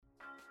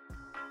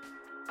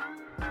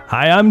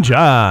Hi, I'm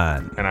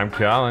John. And I'm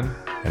Callan.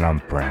 And I'm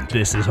Brent.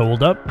 This is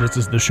Hold Up. This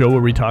is the show where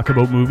we talk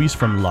about movies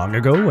from long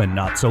ago and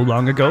not so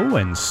long ago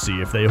and see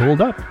if they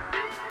hold up.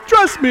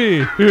 Trust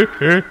me. Cue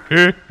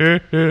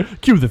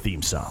the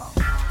theme song.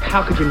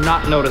 How could you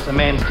not notice a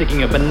man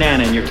sticking a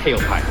banana in your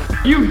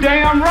tailpipe? You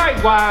damn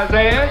right, wise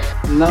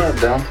ass. No,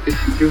 don't be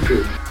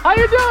stupid. How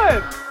you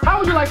doing? How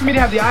would you like me to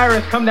have the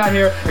IRS come down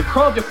here and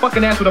crawl up your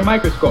fucking ass with a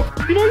microscope?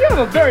 You know, you have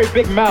a very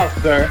big mouth,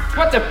 sir.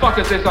 What the fuck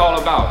is this all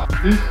about?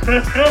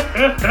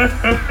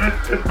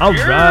 All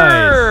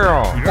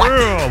right.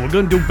 Yeah, we're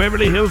going to do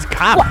Beverly Hills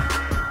Cop.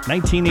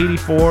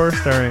 1984,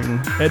 starring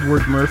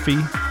Edward Murphy,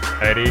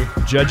 Eddie,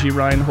 Judgy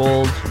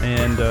Reinhold,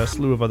 and a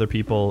slew of other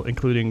people,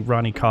 including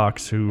Ronnie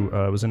Cox, who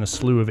was in a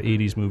slew of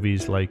 80s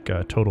movies like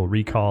Total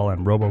Recall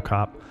and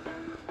RoboCop.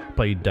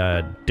 Played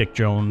Dick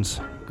Jones.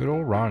 Good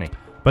old Ronnie.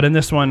 But in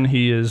this one,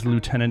 he is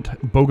Lieutenant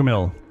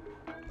Bogomil.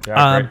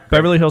 Yeah, great.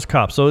 Beverly Hills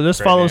Cop. So this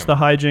Great follows name.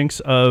 the hijinks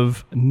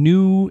of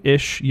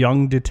new-ish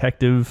young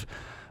detective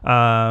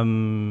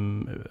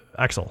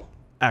Axel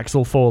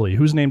Foley.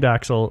 Who's named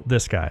Axel?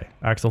 This guy.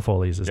 Axel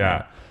Foley is his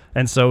name.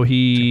 And so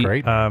he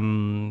great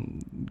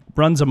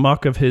runs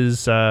amok of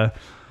his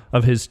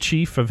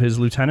chief, of his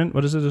lieutenant.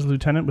 What is it? His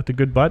lieutenant with the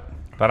good butt?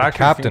 That actually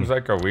captain. seems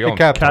like a real The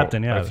captain.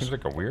 Captain, yeah. That seems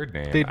like a weird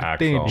name. They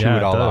Axel. chew it all Yeah,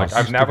 it out. does. I've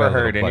Just never got a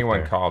heard little butt anyone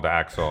there. called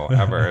Axel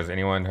ever. Has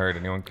anyone heard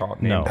anyone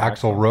called named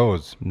Axel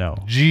Rose. No.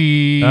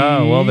 Gee.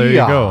 Oh, well, there you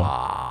go.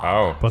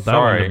 Oh, Put that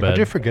one to sorry. bed. How'd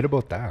you forget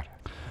about that?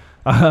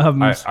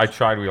 I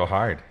tried real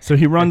hard. So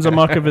he runs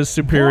amok of his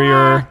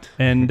superior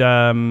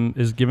and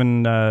is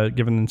given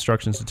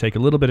instructions to take a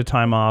little bit of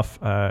time off,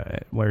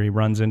 where he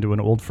runs into an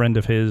old friend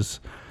of his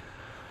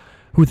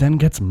who then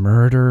gets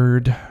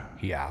murdered.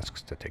 He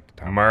asks to take the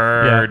time.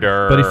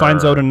 Murder. But he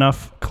finds out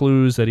enough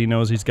clues that he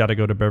knows he's got to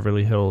go to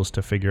Beverly Hills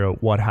to figure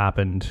out what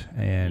happened.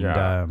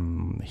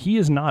 And he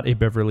is not a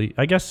Beverly...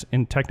 I guess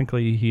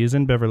technically he is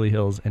in Beverly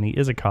Hills and he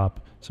is a cop.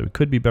 So he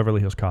could be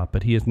Beverly Hills cop,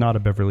 but he is not a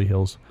Beverly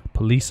Hills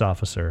police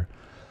officer.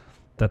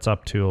 That's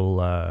up till...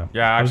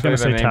 Yeah, I was actually, gonna the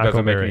say name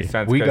doesn't make Tackleberry. any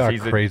sense. We 'cause got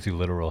he's crazy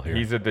literal here.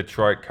 He's a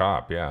Detroit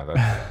cop. Yeah,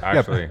 that's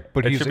actually.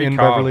 but it he's should be in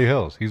called- Beverly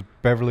Hills. He's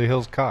Beverly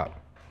Hills cop.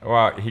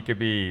 Well, he could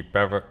be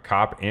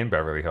cop in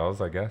Beverly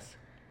Hills, I guess.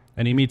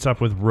 And he meets up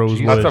with Rose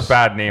Jeez. Woods That's a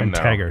bad name, and though.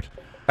 Taggart.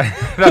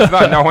 That's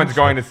not. No one's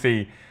going to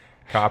see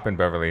cop in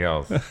Beverly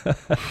Hills. We're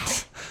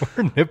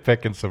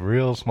nitpicking some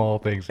real small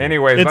things. here.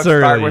 Anyways, It's let's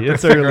start early. with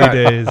It's the early cigarette.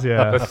 days,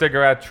 yeah. The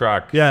cigarette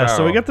truck. Yeah,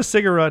 so we get the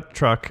cigarette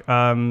truck.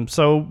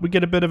 So we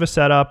get a bit of a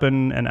setup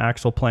and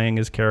Axel playing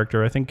his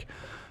character. I think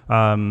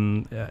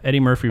Eddie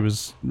Murphy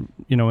was,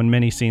 in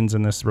many scenes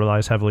in this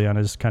relies heavily on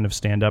his kind of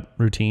stand-up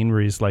routine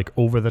where he's like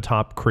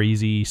over-the-top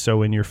crazy,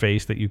 so in your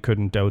face that you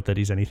couldn't doubt that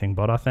he's anything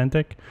but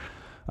authentic.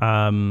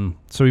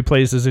 So he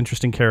plays this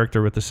interesting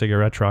character with the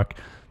cigarette truck.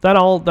 That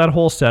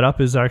whole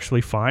setup is actually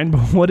fine,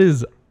 but what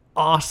is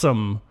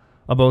awesome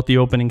about the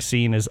opening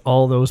scene is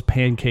all those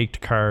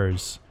pancaked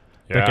cars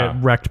that Yeah.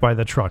 get wrecked by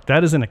the truck.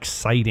 That is an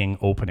exciting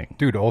opening.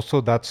 Dude, also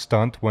that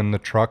stunt when the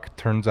truck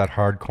turns that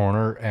hard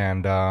corner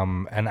and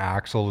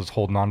Axel is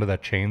holding onto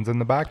that chains in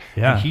the back.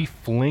 Yeah. And he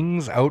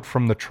flings out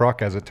from the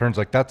truck as it turns.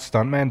 Like that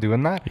stuntman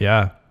doing that.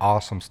 Yeah.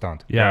 Awesome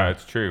stunt. Yeah, Yeah.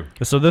 it's true.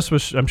 So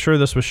I'm sure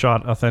this was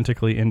shot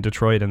authentically in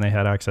Detroit and they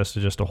had access to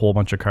just a whole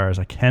bunch of cars.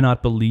 I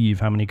cannot believe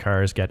how many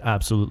cars get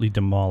absolutely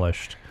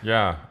demolished.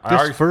 Yeah.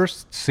 This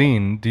first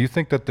scene, do you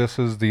think that this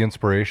is the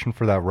inspiration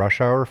for that Rush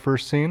Hour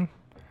first scene?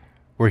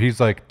 Where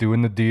he's like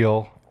doing the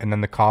deal and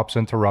then the cops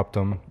interrupt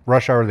him.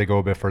 Rush Hour, they go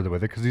a bit further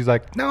with it because he's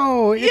like,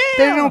 no,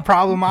 there's no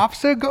problem,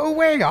 officer. Go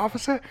away,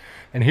 officer.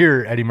 And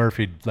here, Eddie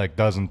Murphy like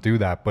doesn't do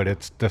that, but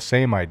it's the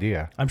same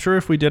idea I'm sure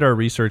if we did our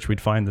research, we'd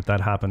find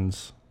that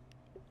happens.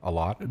 a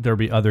lot. There'll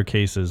be other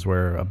cases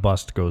where a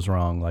bust goes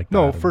wrong like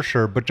No, that. for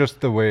sure, but just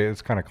the way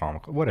it's kind of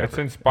comical. Whatever. It's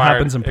inspired.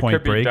 Happens in it Point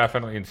could Break. be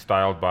definitely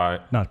inspired by.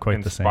 Not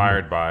quite the same,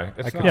 Inspired by.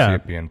 It's I can not, Yeah. see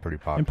it being pretty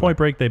popular. In Point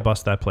Break, they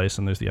bust that place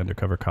and there's the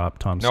undercover cop,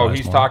 Tom no,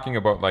 he's Sizemore. talking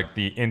about like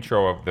the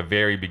intro of the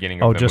very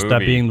beginning of Oh, the just movie.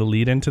 that being the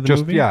lead into the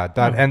Just movie? yeah,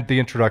 that and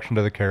the introduction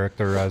to the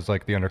character as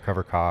like the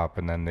undercover cop,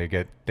 and then they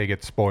get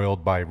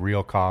spoiled by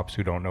real cops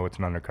who don't know it's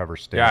an undercover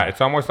sting. Yeah,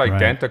 it's almost Right.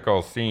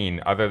 identical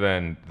scene, other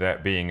than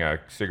that being a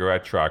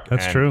cigarette truck.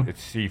 That's and true.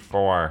 It's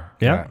C4.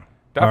 Yeah.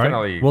 Definitely.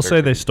 All right. We'll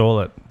say they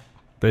stole it.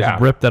 They Yeah.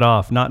 ripped it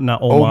off, not in an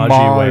homage way.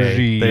 Homage.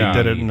 They Yeah.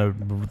 did it in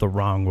the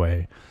wrong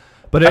way.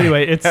 But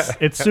anyway,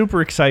 it's super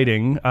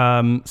exciting.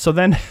 So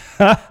then,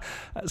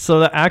 so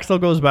the Axel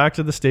goes back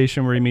to the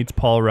station where he meets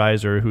Paul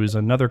Reiser, who's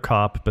another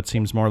cop, but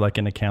seems more like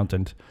an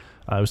accountant,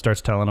 who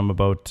starts telling him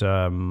about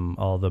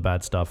all the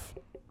bad stuff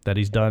that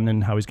he's done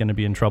and how he's going to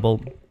be in trouble.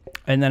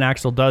 And then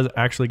Axel does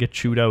actually get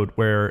chewed out,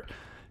 where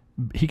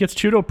he gets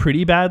chewed out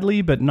pretty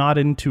badly, but not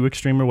in too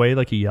extreme a way.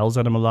 Like he yells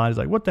at him a lot. He's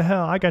like, "What the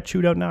hell? I got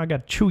chewed out now. I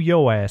got to chew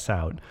your ass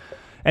out."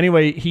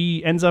 Anyway,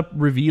 he ends up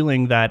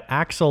revealing that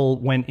Axel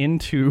went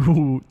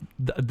into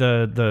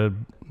the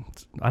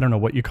I don't know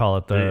what you call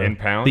it, The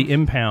impound? the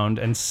impound,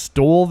 and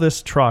stole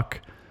this truck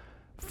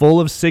full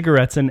of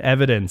cigarettes and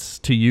evidence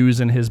to use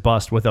in his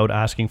bust without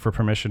asking for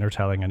permission or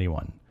telling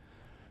anyone.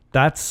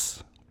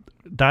 That's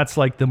that's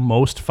like the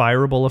most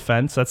fireable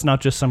offense. That's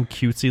not just some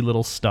cutesy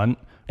little stunt.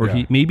 Or Yeah.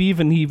 he maybe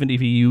even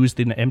if he used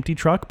an empty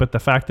truck, but the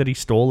fact that he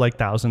stole like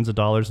thousands of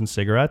dollars in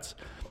cigarettes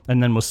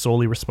and then was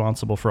solely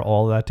responsible for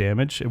all that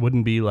damage, it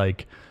wouldn't be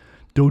like,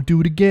 don't do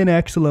it again,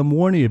 Axel, I'm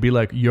warning you. It'd be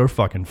like, you're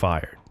fucking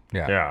fired.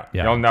 Yeah.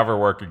 Yeah. You'll never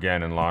work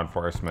again in law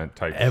enforcement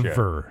type shit.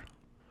 Ever.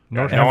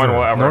 No one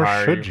will ever Nor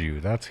hire should you. you.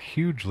 That's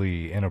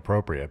hugely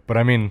inappropriate. But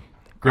I mean,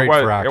 great It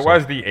was, for Axel. it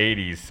was the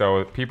 80s,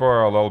 so people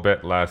are a little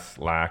bit less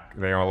they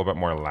are a little bit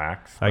more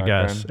lax. I back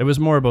guess. then. It was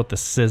more about the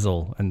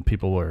sizzle and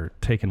people were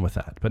taken with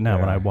that. But now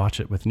when Yeah. I watch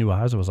it with new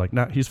eyes, I was like,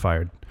 nah, he's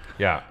fired.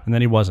 Yeah. And then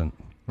he wasn't.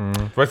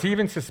 Was he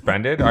even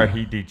suspended, or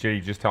did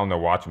he just tell him to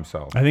watch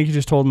himself? I think he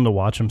just told him to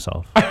watch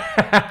himself.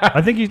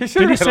 I think he He did.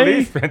 should He have at say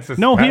least been no? He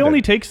suspended.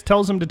 only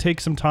tells him to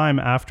take some time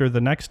after the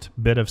next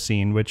bit of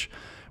scene, which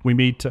we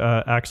meet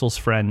Axel's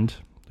friend.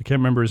 I can't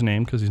remember his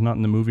name because he's not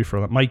in the movie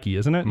for Mikey,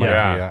 isn't it?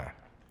 Yeah.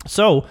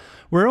 So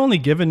we're only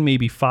given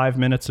maybe 5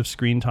 minutes of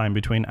screen time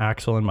between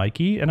Axel and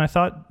Mikey, and I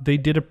thought they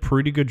did a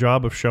pretty good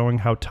job of showing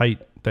how tight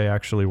they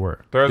actually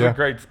were. There's Yeah. a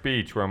great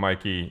speech where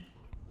Mikey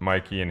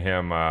and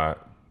him,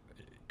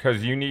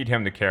 because you need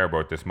him to care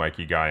about this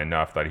Mikey guy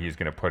enough that he's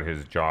going to put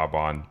his job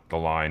on the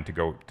line to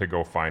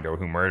go find out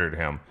who murdered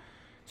him.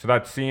 So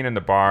that scene in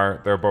the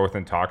bar, they're both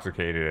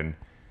intoxicated,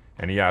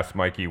 and he asked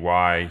Mikey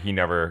why he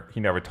never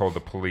told the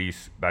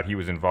police that he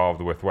was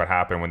involved with what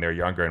happened when they were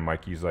younger, and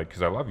Mikey's like,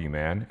 "'Cause I love you,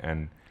 man."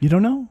 And You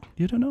don't know.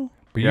 You don't know.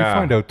 But Yeah. you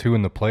find out too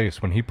in the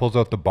place when he pulls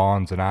out the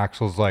bonds and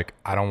Axel's like,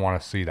 I don't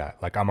want to see that.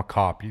 Like, I'm a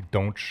cop. You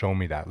don't show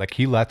me that. Like,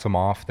 he lets him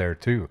off there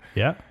too.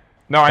 Yeah.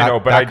 no, I know,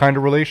 but that kind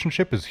of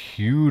relationship is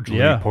hugely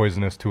Yeah.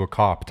 poisonous to a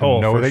cop. To Oh,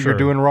 know for that sure. you're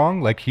doing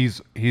wrong, like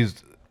he's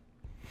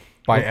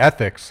by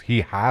ethics,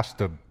 he has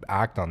to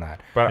act on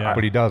that. But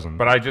But he doesn't.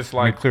 but I just I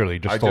mean, like- clearly, he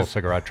just I stole just- a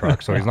cigarette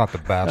truck, so he's not the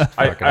best.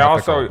 I fucking ethical,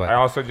 also but I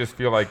also just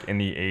feel like in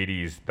the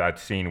 80s, that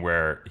scene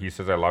where he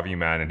says "I love you,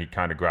 man," and he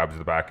kind of grabs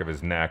the back of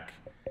his neck,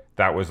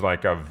 that was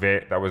like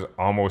that was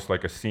almost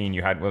like a scene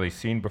you hadn't really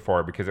seen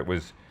before because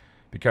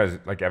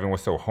like everyone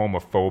was so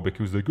homophobic. It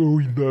was like, oh,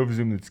 he loves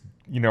him. It's,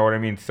 you know what I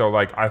mean? So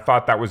like I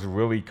thought that was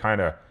really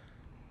kind of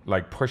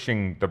like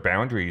pushing the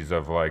boundaries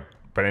of like,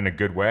 but in a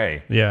good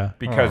way. Yeah.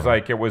 Because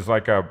like it was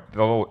like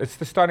it's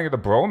the starting of the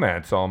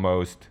bromance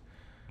almost.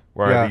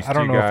 Where yeah, these I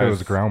don't two know if it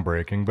was guys-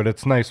 groundbreaking, but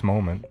it's a nice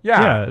moment.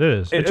 Yeah, it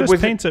is. It just was-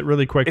 paints it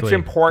really quickly. It's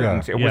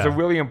important. Yeah. It was a Yeah.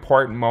 really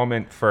important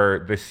moment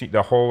for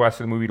the whole rest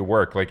of the movie to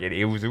work. Like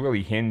it was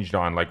really hinged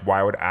on like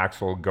why would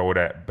Axel go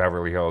to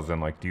Beverly Hills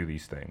and like do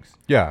these things?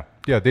 Yeah,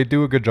 they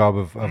do a good job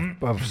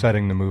of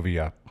setting the movie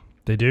up.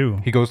 They do.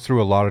 He goes through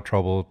a lot of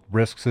trouble,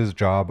 risks his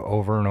job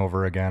over and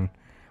over again,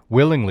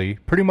 willingly,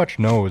 pretty much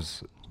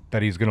knows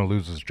that he's going to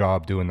lose his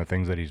job doing the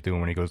things that he's doing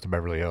when he goes to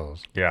Beverly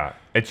Hills. Yeah,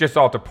 it's just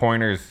all to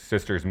Pointer's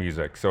sister's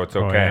music, so it's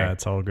okay. Oh, yeah,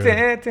 it's all good.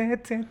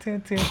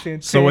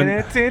 So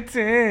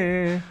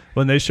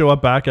when they show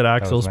up back at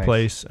Axel's nice.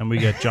 place, and we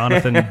get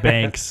Jonathan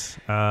Banks,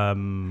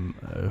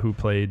 who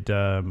played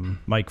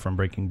Mike from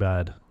Breaking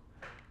Bad.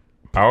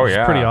 Oh He's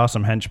yeah, a pretty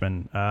awesome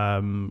henchman.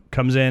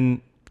 Comes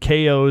in,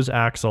 KOs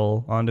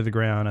Axel onto the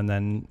ground, and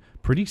then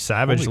pretty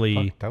savagely,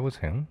 Holy fuck, that was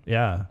him?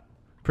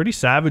 pretty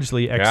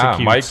savagely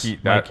executes Mikey,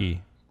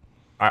 Mikey.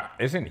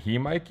 Isn't he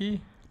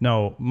Mikey?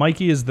 No,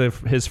 Mikey is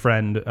his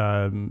friend.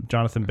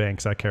 Jonathan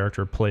Banks, that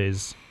character,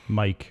 plays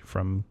Mike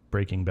from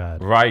Breaking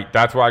Bad. Right,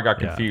 that's why I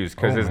got Yeah. confused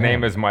because Oh, his man.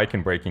 name is Mike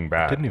in Breaking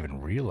Bad. Didn't even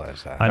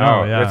realize that. I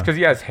know, yeah. It's because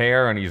he has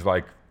hair and he's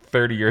like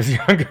 30 years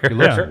younger. He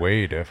looks Yeah.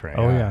 way different.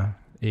 Oh yeah,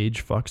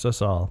 age fucks us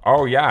all.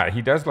 Oh yeah,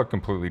 he does look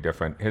completely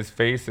different. His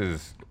face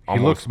is He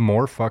almost. looks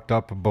more fucked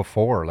up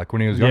before. Like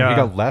when he was young, Yeah. he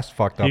got less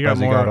fucked up He got as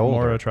he more got older.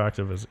 more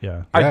attractive as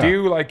yeah. I Yeah.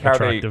 do like how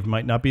Attractive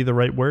might not be the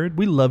right word.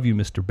 We love you,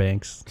 Mr.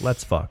 Banks.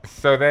 Let's fuck.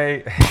 So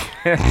they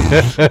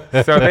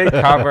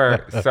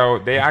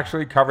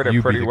actually covered it You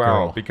be pretty the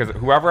well girl. because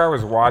whoever I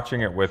was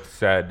watching it with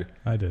said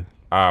I did.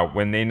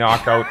 when they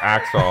knock out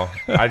Axel,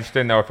 I just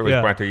didn't know if it was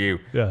Yeah. Brent or you.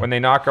 Yeah. When they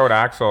knock out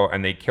Axel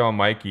and they kill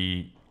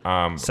Mikey,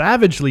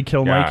 Savagely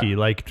kill Yeah. Mikey,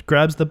 like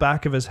grabs the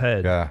back of his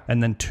head, Yeah.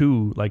 and then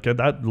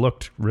that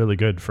looked really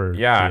good for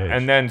yeah, the age.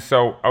 and then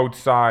so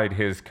outside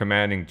his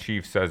commanding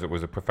chief says it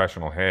was a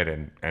professional hit,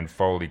 and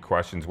Foley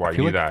questions why I you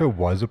feel do like that. if it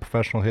was a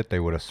professional hit, they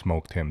would have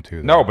smoked him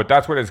too. No, though. but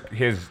that's what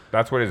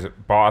his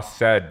boss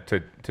said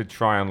to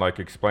try and like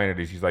explain it.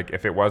 Is he's like,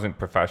 if it wasn't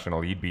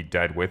professional, you'd be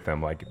dead with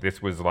him. Like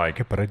this was like,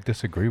 Yeah, but I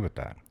disagree with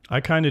that. I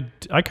kind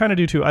of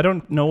do too. I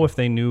don't know if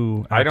they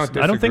knew. I don't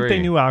I don't think they disagree.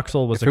 knew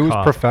Axel was If a it was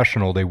cop.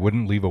 professional, they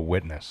wouldn't leave a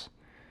witness.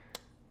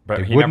 but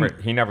They he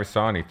wouldn't- never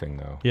saw anything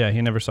though. Yeah,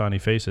 he never saw any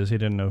faces. He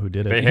didn't know who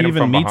did They it. hit He him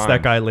even from meets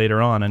that behind. guy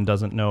later on and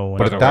doesn't know.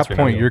 But Doesn't at know that what's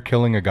gonna point, do. you're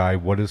killing a guy.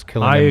 What is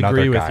killing I another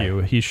agree with guy? you.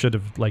 He should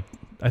have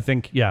I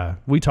think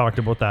we talked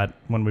about that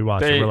when we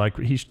watched it. They- We're like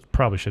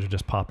probably should have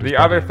just popped. His The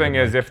buddy other and thing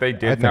been is, like, if they did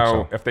think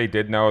know, so. if they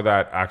did know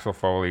that Axel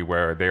Foley,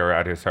 where they were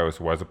at his house,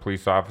 was a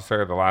police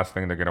officer, the last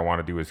thing they're going to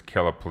want to do is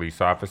kill a police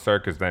officer,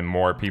 because then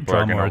more people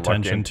Draw are going more to look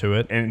attention to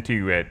it.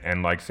 into it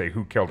and like say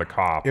who killed a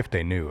cop. If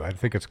they knew, I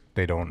think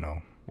they don't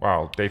know.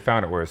 Well, they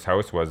found out where his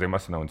house was. They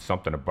must have known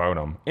something about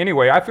him.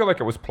 Anyway, I feel like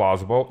it was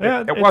plausible.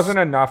 Yeah, It wasn't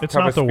enough it's to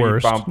have not a the speed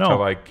worst. bump No. to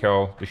like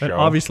kill the show. And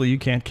obviously, you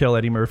can't kill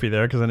Eddie Murphy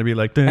there because then it'd be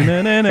like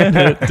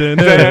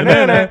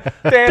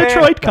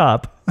Detroit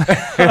Cop.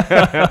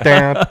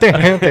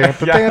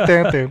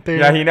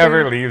 Yeah, he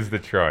never leaves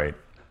Detroit.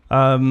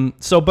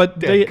 But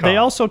they cop.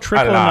 also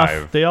trickle Alive.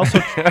 enough. They also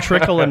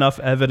trickle enough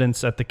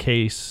evidence at the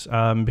case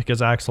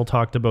because Axel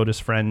talked about his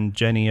friend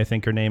Jenny, I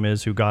think her name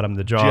is, who got him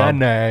the job.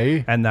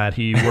 Jenny. And that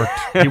he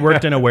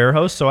worked in a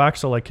warehouse, so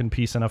Axel can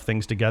piece enough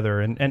things together.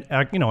 And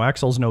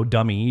Axel's no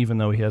dummy, even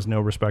though he has no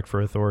respect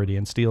for authority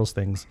and steals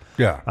things.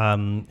 Yeah.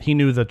 He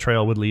knew the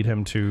trail would lead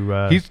him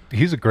to.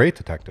 He's a great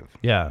detective.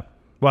 Yeah.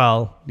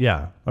 Well,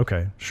 yeah.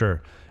 Okay.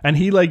 Sure. And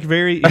he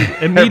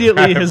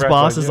immediately his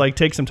boss is like,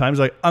 take some time. He's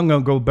like, I'm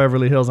gonna go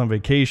Beverly Hills on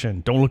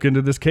vacation. Don't look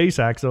into this case,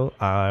 Axel.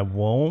 I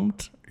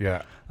won't.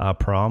 Yeah. I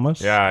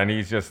promise. Yeah, and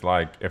he's just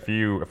like,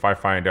 if I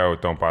find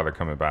out, don't bother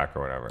coming back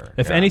or whatever.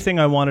 If Yeah. anything,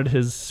 I wanted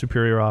his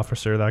superior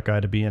officer, that guy,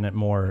 to be in it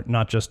more,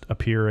 not just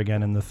appear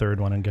again in the third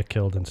one and get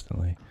killed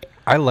instantly.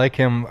 I like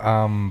him.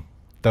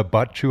 The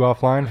butt chew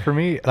off line for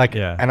me, like,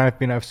 Yeah. and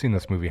I've seen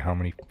this movie how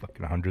many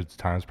fucking hundreds of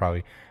times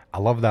probably. I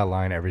love that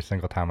line every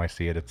single time I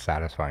see it. It's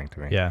satisfying to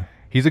me. Yeah.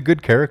 He's a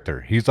good character.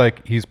 He's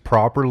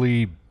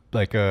properly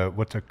like a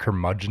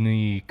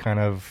curmudgeon-y kind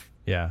of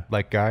Yeah.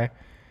 like guy.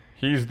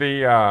 He's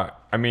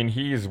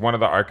he's one of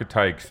the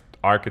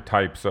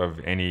archetypes of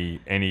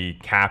any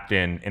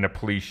captain in a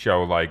police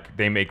show. Like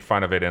they make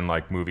fun of it in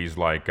like movies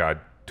like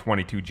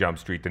 22 Jump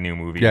Street, the new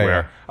movie, Yeah,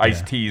 where yeah.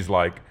 Ice-T's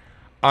like,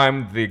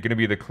 I'm gonna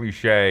be the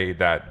cliche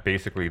that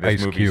basically this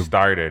Ice movie Cube.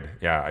 started.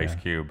 Yeah, Ice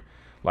Cube.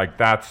 Like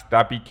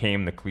that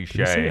became the cliche. Did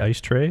you say ice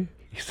tray?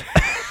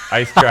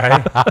 Ice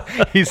tray.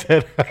 He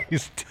said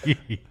Ice T.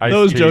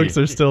 Those jokes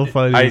are still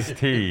funny. Ice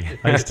tea.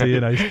 Ice tea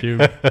and Ice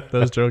Cube.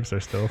 Those jokes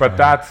are still But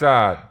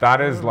funny.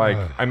 that is like,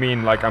 I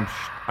mean, like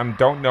I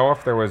don't know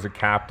if there was a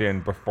captain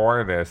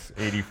before this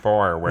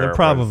 84 where There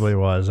probably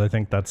was. I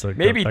think that's a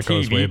Maybe that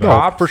goes TV, way but- back. No,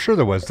 Cops? for sure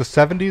there was. The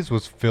 70s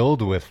was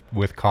filled with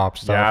cop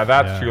stuff. Yeah,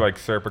 that's Yeah. true. Like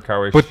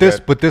Serpico-ish But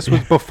shit. this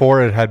was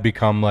before it had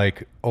become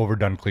like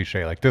overdone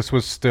cliche. Like this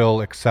was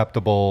still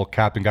acceptable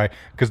captain guy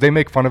because they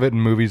make fun of it in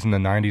movies in the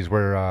 90s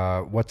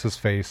where what's his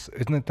face?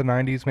 Isn't it the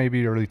 90s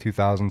maybe early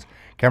 2000s?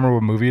 Can't remember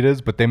what movie it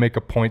is, but they make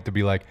a point to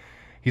be like,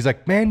 he's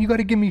like, man, you got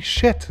to give me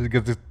shit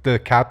because the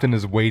captain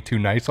is way too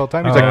nice all the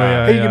time. He's like,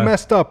 yeah, hey, yeah. you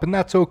messed up and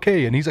that's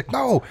okay. And he's like,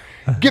 no,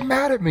 get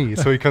mad at me.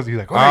 So he's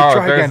like, all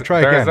right, try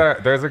again.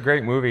 There's a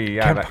great movie.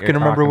 Yeah, Can't that fucking you're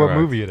remember talking what about.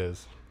 movie it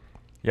is.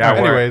 Yeah.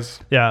 where- Anyways,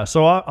 Yeah,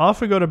 so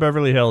off we go to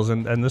Beverly Hills,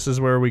 and this is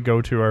where we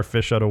go to our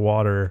fish out of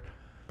water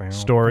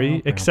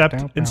story.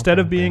 Except instead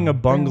of being a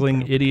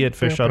bungling idiot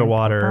fish out of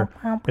water,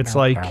 it's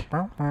like,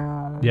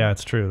 yeah,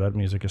 it's true. That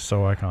music is so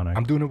iconic.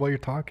 I'm doing it while you're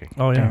talking.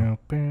 Oh, yeah.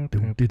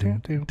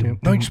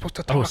 No, you're supposed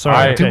to talk. Oh,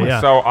 sorry. Okay,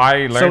 yeah. So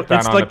I learned So that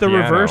it's on like the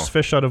piano. reverse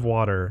fish out of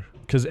water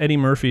because Eddie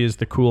Murphy is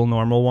the cool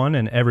normal one,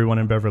 and everyone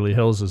in Beverly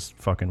Hills is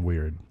fucking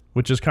weird,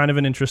 which is kind of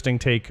an interesting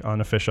take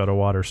on a fish out of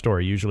water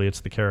story. Usually,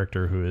 it's the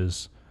character who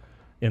is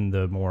in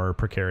the more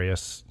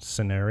precarious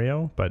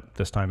scenario, but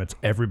this time it's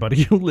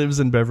everybody who lives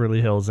in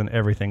Beverly Hills and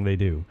everything they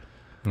do.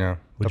 Yeah,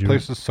 Would the you-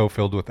 place is so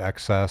filled with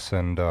excess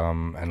and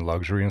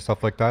luxury and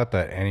stuff like that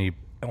that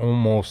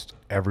almost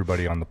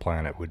everybody on the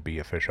planet would be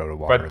a fish out of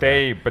water. But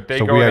they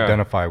so go we to,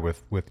 identify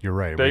with you're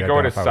right. they we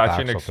go to identify with such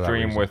an Axel for that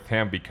extreme reason. with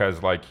him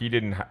because like he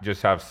didn't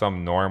just have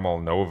some normal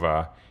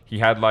Nova. He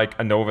had like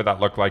a Nova that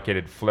looked like it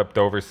had flipped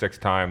over 6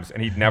 times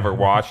and he'd never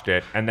washed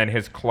it. And then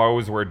his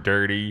clothes were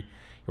dirty.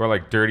 He wore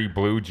like dirty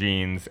blue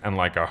jeans and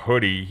like a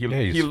hoodie. He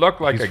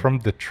looked like he's from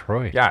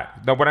Detroit. Yeah.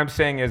 No, what I'm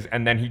saying is,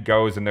 and then he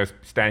goes and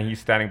he's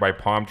standing by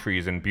palm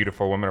trees and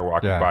beautiful women are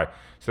walking Yeah. by.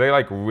 So they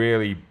like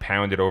really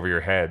pound it over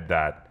your head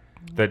that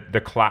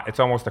the class, it's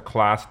almost a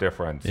class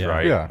difference, Yeah.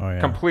 right? Yeah. Oh,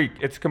 yeah.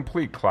 It's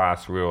complete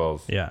class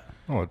rules Yeah.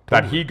 Oh,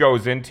 that totally. he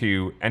goes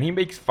into, and he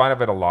makes fun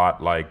of it a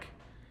lot. Like,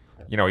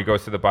 you know, he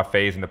goes to the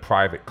buffets and the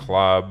private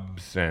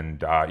clubs,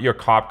 and your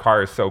cop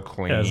car is so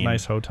clean. Yeah, it's a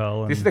nice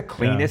hotel. This is and- the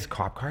cleanest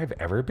cop car I've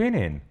ever been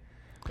in,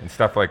 and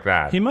stuff like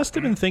that. He must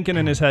have been thinking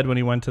in his head when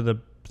he went to the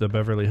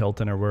Beverly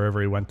Hilton or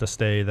wherever he went to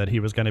stay that he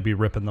was going to be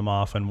ripping them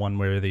off in one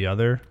way or the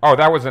other. Oh,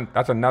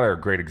 that's another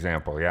great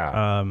example.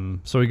 Yeah.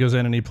 So he goes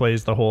in and he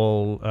plays the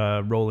whole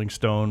Rolling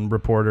Stone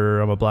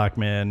reporter. I'm a black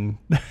man.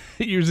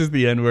 He uses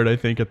the N-word, I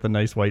think, at the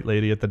nice white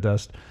lady at the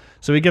desk.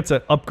 So he gets an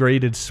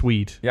upgraded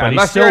suite, Yeah, but he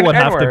unless you're still an would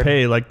have to N-word.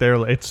 pay like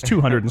it's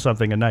 200 and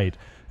something a night.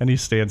 And he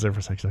stands there for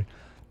a second. He's like,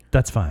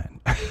 that's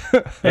fine.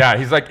 Yeah,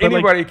 he's like, But, like-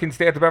 anybody can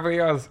stay at the Beverly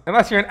Hills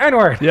unless you're an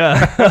N-word.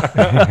 Yeah.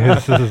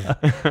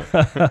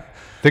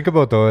 Think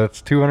about though,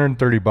 it's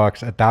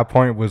 $230. At that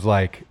point, was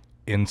like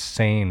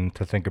insane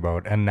to think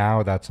about, and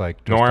now that's like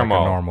just Normal.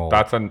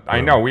 Like a normal.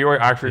 I know. We were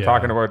actually Yeah.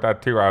 talking about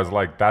that too. I was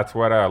like, that's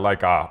what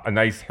a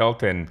nice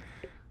Hilton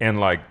in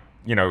like,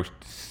 you know,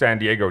 San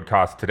Diego would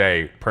cost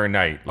today per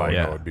night. Like,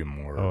 yeah. That would be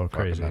more Oh, fucking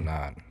crazy. than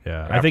that.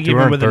 Yeah, I think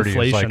even with 230 is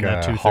inflation, like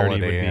that a 230 would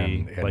Holiday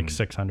be Inn like in-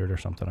 600 or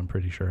something. I'm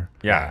pretty sure.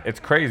 Yeah, it's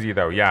crazy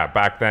though. Yeah,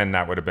 back then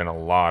that would have been a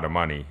lot of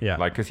money. Yeah.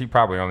 Like, cause he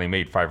probably only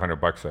made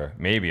 $500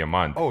 maybe a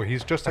month. Oh,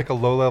 he's just like a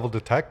low-level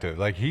detective.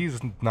 Like he's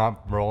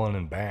not rolling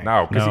in bank.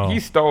 No, because No. he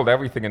stole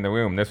everything in the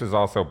room. This was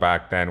also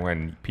back then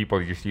when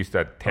people just used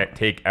to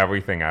take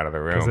everything out of the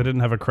Because they room.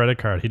 didn't have a credit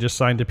card. He just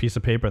signed a piece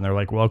of paper, and they're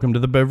like, "Welcome to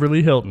the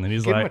Beverly Hilton." And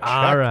he's Give him like, a check,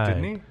 "All right."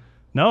 didn't he?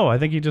 No, I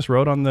think he just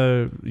wrote on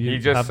the. You He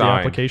just have signed. the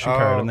application Oh,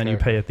 card, and then you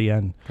okay. pay at the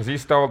end. Because he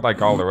stole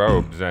like all the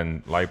robes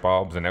and light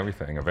bulbs and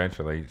everything.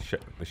 Eventually,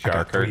 the shower I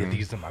got 3 curtain. of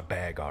these in my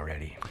bag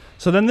already.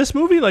 So then this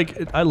movie,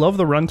 I love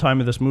the runtime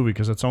of this movie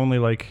because it's only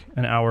like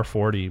an hour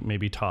 40,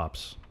 maybe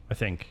tops. I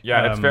think.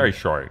 Yeah, it's very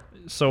short.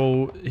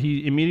 So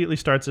he immediately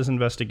starts his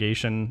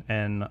investigation,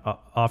 and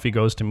off he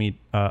goes to meet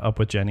up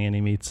with Jenny, and he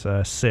meets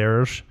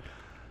Serge.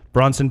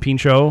 Bronson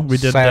Pinchot. We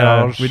did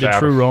Serge.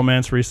 True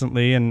Romance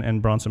recently,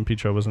 and Bronson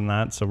Pinchot was in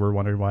that. So we're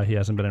wondering why he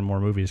hasn't been in more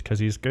movies because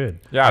he's good.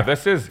 Yeah,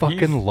 this is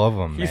Fucking love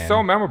him, He's man.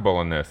 so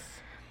memorable in this.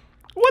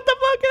 What the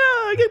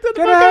fuck? Get the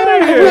fuck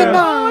out of here!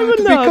 I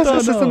would not, because no,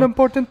 this is no. an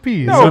important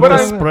piece. No, With but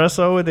I'm-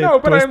 espresso with a no,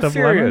 but twist I'm of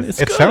lemon. serious.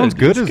 It's It sounds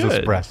good It's as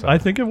espresso. I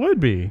think it would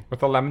be.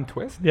 With a lemon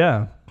twist?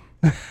 Yeah.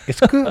 It's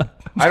good.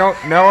 I don't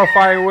know if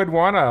I would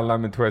want a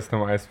lemon twist in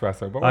my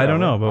espresso, but I don't whatever.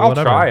 know, but I'll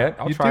whatever. try it.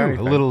 I'll You do try a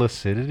anything. little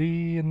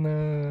acidity in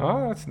the.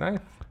 Oh, that's nice.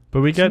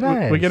 But we get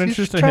nice. we get You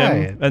introduced should to try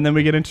him, it. and then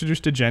we get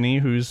introduced to Jenny,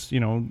 who's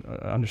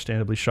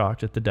understandably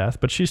shocked at the death.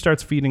 But she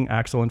starts feeding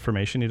Axel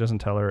information. He doesn't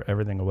tell her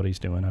everything of what he's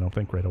doing. I don't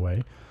think right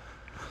away.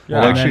 Yeah.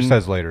 Well, like And she then-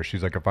 says later,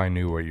 she's like, if I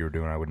knew what you were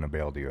doing, I wouldn't have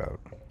bailed you out.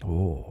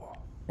 Oh,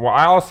 Well,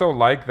 I also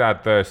like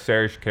that the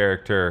Serge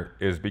character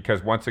is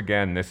because once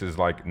again, this is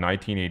like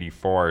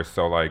 1984.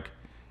 So like,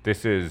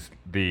 this is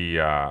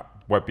the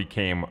what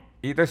became.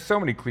 There's so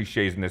many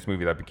cliches in this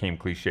movie that became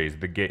cliches.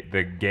 The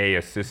gay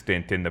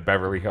assistant in the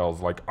Beverly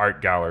Hills like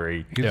art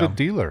gallery. He's Yeah. a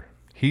dealer.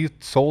 He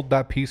sold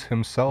that piece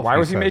himself. Why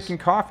was he says. making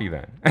coffee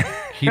then?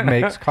 He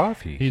makes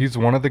coffee. He's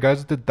one of the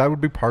guys that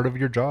would be part of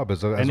your job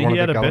as and one he of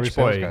had the a gallery bitch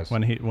sales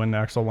boy guys. when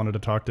Axel wanted to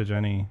talk to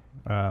Jenny.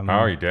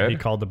 Oh, he did? He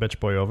called the bitch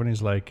boy over, and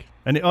he's like,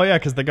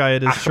 because the guy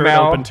had his shirt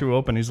Achmel. open too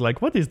open. He's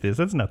like, "What is this?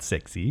 That's not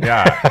sexy."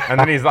 Yeah, and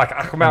then he's like,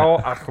 Axel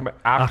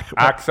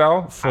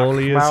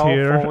Foley is Achmel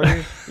here.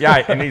 Foley.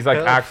 Yeah, and he's like,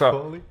 Alex Axel,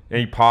 Foley. and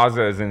he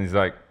pauses, and he's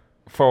like,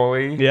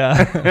 Foley,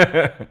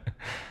 Yeah.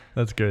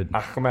 That's good.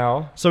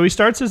 Achmel. So he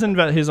starts his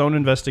own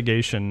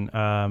investigation.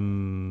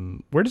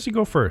 Where does he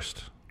go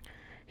first?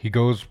 He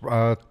goes.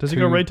 Does he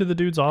go right to the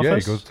dude's office? Yeah,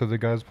 he goes to the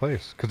guy's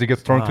place because he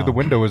gets thrown through the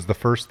window. Is the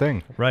first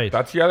thing. Right.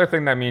 That's the other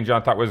thing that me and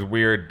John thought was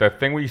weird. The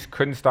thing we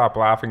couldn't stop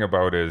laughing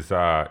about is,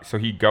 so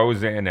he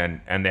goes in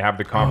and they have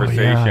the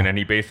conversation, and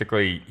he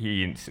basically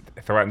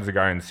threatens the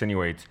guy,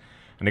 insinuates,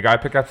 and the guy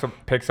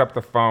picks up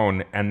the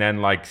phone, and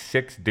then like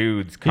 6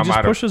 dudes he come just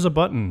out pushes of a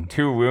button.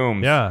 2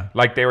 rooms. Yeah.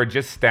 Like they were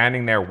just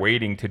standing there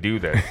waiting to do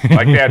this.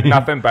 Like they had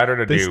nothing better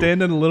to They do.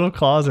 stand in a little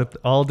closet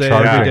all day,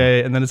 Charging. every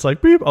day, and then it's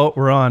like, beep, oh,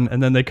 we're on.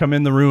 And then they come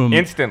in the room.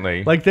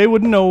 Instantly. Like they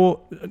wouldn't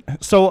know.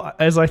 So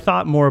as I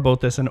thought more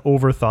about this and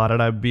overthought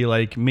it, I'd be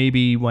like,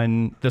 maybe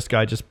when this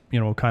guy just,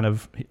 kind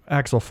of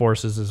Axel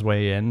forces his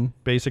way in,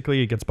 basically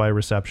he gets by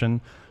reception.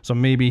 So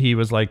maybe he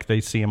was like,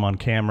 they see him on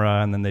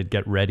camera and then they'd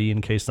get ready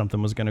in case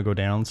something was going to go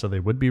down. So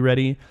they would be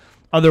ready.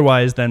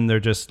 Otherwise, then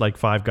they're just like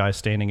 5 guys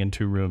standing in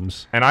 2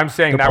 rooms. and I'm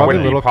saying that Probably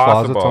wouldn't be little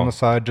possible. closets on the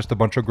side, just a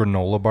bunch of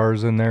granola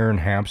bars in there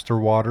and hamster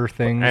water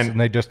things, And- and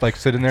they just like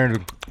sit in there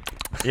and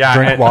yeah,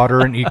 drink and, water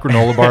and eat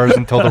granola bars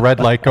until the red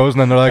light goes,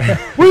 and then they're like,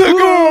 "Where's it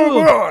going?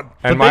 We're on."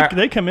 and But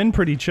they come in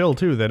pretty chill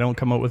too. They don't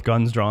come out with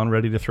guns drawn,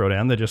 ready to throw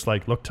down. They just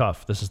like look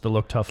tough. This is the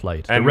look tough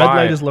light. The And red my-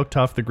 light is look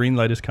tough. The green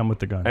light is come with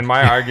the gun. And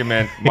my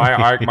argument,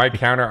 my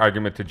counter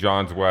argument to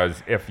John's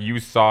was, if you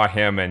saw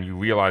him and you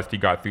realized he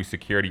got through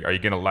security, are you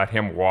going to let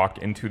him walk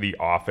into the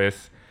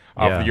office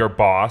of Yeah. your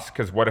boss?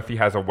 Because what if he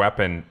has a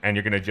weapon and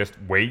you're going to just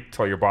wait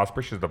till your boss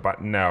pushes the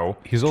button? No.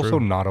 He's also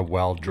not a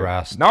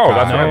well-dressed. No,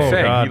 that's what No, I'm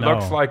saying. God, He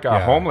looks no. like a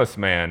Yeah. homeless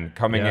man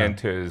coming Yeah.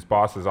 into his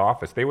boss's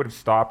office. They would have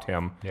stopped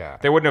him. Yeah.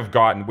 They wouldn't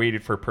have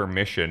waited for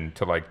permission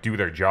to like do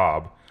their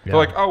job. Yeah. They're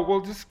like, oh,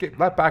 we'll just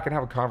let back and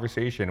have a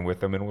conversation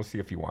with him, and we'll see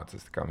if he wants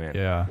us to come in.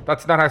 Yeah.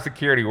 That's not how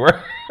security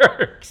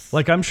works.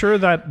 Like I'm sure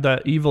that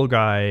the evil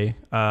guy,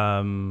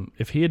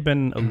 if he had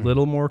been a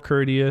little more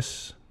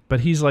courteous, but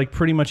he's like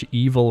pretty much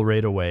evil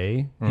right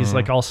away. He's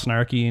like all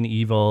snarky and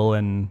evil,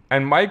 and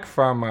And Mike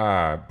from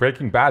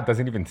Breaking Bad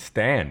doesn't even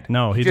stand.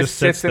 No, he just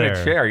sits in there.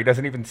 a chair. He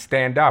doesn't even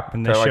stand up.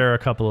 and to, they like- share a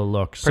couple of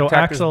looks. So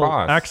protect his Axel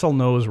boss. Axel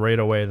knows right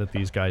away that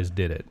these guys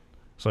did it.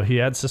 So he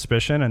had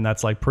suspicion, and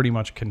that's like pretty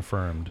much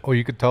confirmed. Oh,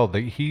 you could tell that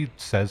he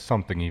says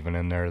something even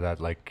in there that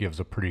like gives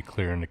a pretty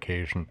clear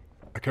indication.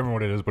 I can't remember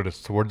what it is, but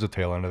it's towards the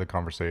tail end of the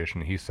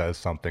conversation. He says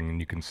something, and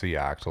you can see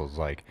Axel's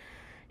like,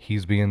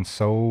 he's being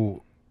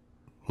so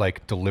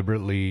like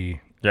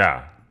deliberately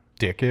Yeah.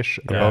 dickish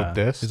Yeah. about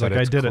this. He's that like,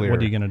 I it's did it. clear. What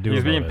are you gonna do?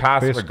 He's about being it?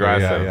 passive Basically,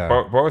 aggressive.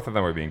 yeah. Both of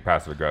them were being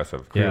passive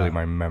aggressive. Clearly, Yeah.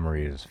 my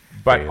memory is.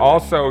 But failing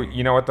also, me.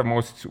 you know what the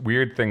most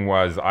weird thing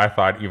was? I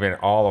thought even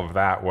all of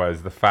that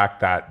was the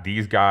fact that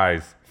these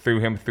guys threw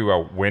him through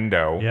a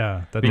window.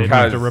 Yeah, that they need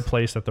because, to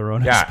replace at their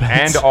own yeah,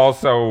 expense. and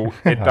also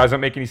it doesn't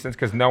make any sense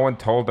because no one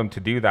told them to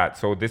do that.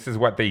 So this is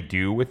what they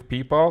do with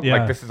people. Yeah.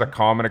 Like this is a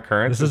common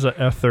occurrence. This is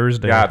a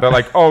Thursday. Yeah, they're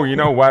like, oh, you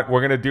know what?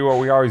 We're gonna do what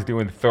we always do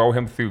and throw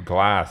him through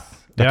glass.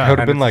 Yeah. Could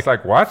have And been it's like,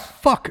 just like what?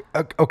 fuck.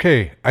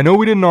 Okay, I know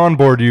we didn't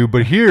onboard you,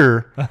 but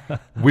here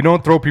we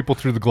don't throw people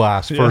through the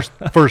glass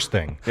first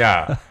thing.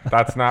 Yeah,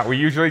 that's not. We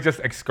usually just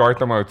escort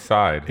them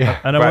outside. Yeah.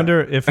 And I But-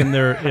 wonder if in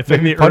the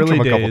Maybe punch early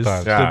them a couple days,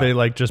 times. Yeah. did they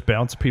like just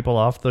bounce people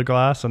off the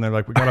glass and they're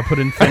like, we gotta put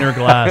in thinner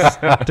glass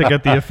to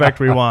get the effect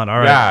we want. All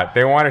right. Yeah,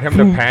 they wanted him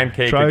to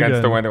pancake Try against the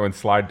again. window and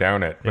slide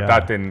down it, but Yeah.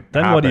 that didn't.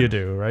 Then happen. what do you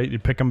do, right? You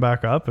pick them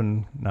back up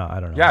and no, I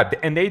don't know. Yeah,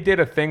 and they did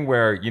a thing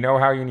where you know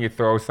how when you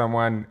throw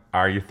someone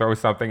or you throw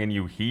something and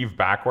you heave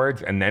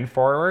backwards and then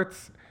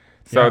forwards.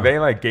 So Yeah. they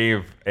like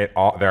gave it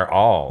all their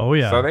all. Oh,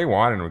 yeah. So they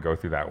wanted him to go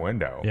through that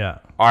window. Yeah.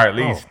 Or at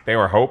least they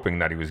were hoping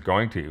that he was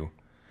going to.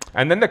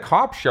 And then the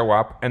cops show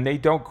up and they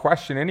don't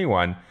question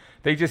anyone.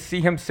 They just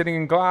see him sitting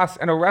in glass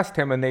and arrest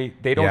him, and they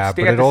don't Yeah,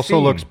 stay but at it the also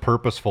scene. looks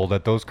purposeful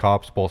that those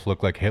cops both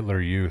look like Hitler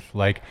Youth.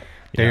 Like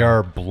they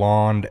are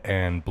blonde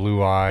and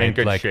blue-eyed. In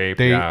good like shape,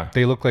 They yeah.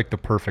 they look like the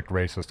perfect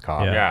racist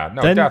cop. Yeah,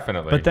 no, Then-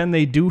 definitely. But then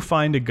they do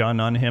find a gun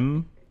on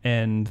him,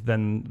 and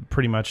then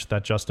pretty much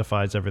that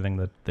justifies everything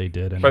that they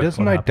did. And He But-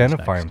 doesn't what happens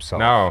identify next. himself.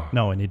 No.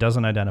 No, and he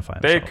doesn't identify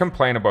They himself.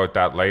 complain about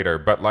that later,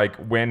 but like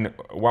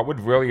what would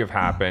really have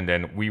happened,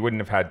 and we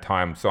wouldn't have had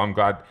time. So I'm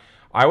glad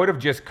I would have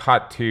just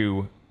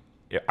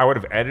I would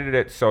have edited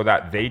it so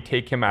that they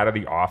take him out of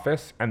the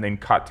office and then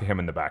cut to him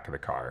in the back of the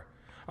car,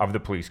 of the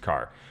police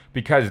car.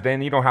 Because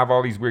then you don't have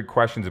all these weird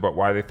questions about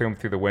why they threw him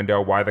through the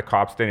window, why the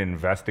cops didn't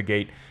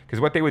investigate. Because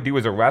what they would do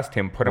is arrest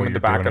him, put him What in you're the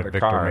back doing of at the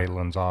Victor car.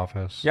 Maitland's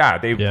office. Yeah,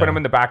 they Yeah. put him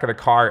in the back of the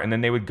car, and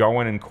then they would go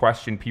in and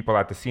question people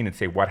at the scene and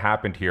say, what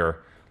happened here?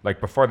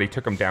 Like before they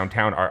took him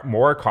downtown,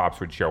 more cops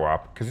would show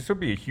up because this would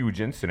be a huge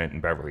incident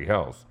in Beverly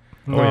Hills.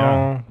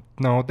 No,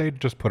 no, they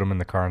just put him in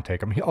the car and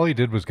take him. All he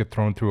did was get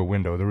thrown through a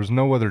window. There was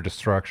no other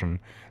destruction.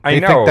 I They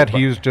know, think that but-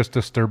 he was just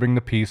disturbing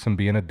the peace and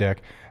being a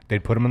dick.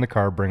 They'd put him in the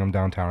car, bring him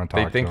downtown, and talk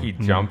They to think him. he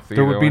jumped through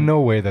There would the be window?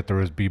 no way that there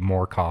would be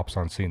more cops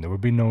on scene. There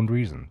would be no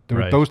reason.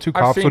 Right. Those two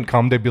I've cops seen- would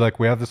come. They'd be like,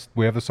 "We have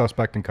the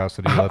suspect in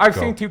custody. Let's I've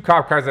go." seen 2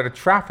 cop cars at a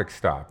traffic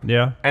stop.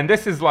 Yeah. And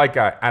this is like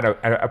at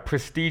a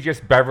prestigious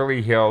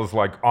Beverly Hills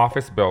like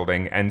office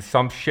building, and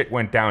some shit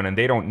went down, and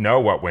they don't know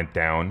what went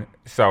down.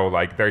 So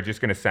like they're just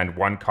gonna send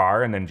one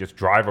car and then just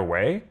drive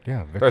away.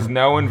 Yeah, There's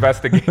no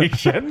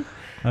investigation.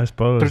 I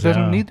suppose. There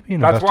doesn't yeah. need to be an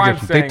That's why I'm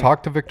investigation. saying- They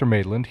talked to Victor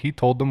Maitland. He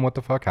told them what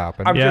the fuck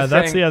happened. I'm Yeah, just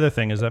that's saying- the other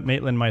thing is that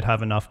Maitland might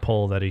have enough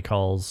pull that he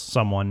calls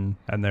someone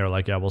and they're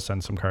like, yeah, we'll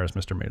send some cars,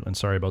 Mr. Maitland.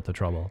 Sorry about the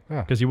trouble.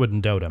 Yeah. Because you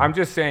wouldn't doubt him. I'm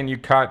just saying you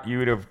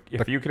would have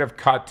if you could have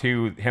cut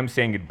to him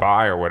saying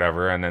goodbye or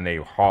whatever, and then they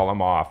haul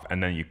him off,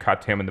 and then you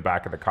cut to him in the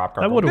back of the cop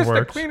car. That going, would've "This is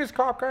worked. the cleanest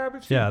cop car I've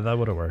ever seen." yeah, that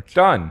would have worked.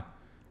 Done.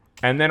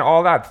 And then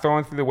all that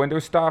throwing through the window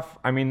stuff,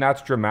 I mean,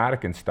 that's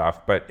dramatic and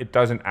stuff, but it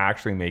doesn't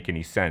actually make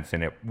any sense,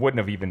 and it wouldn't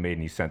have even made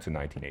any sense in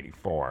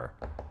 1984.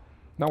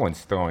 No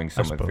one's throwing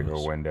someone through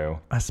suppose. a window.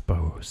 I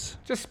suppose.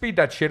 Just speed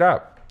that shit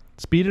up.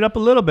 Speed it up a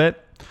little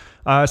bit.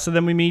 So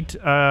then we meet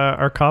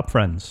our cop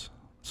friends.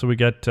 So we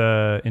get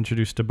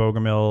introduced to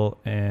Bogomil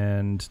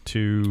and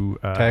to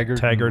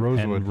Taggart and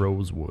and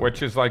Rosewood.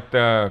 Which is like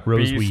the B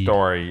Roseweed.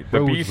 story. The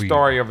B Roseweed.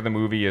 story of the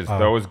movie is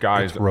those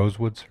guys. It's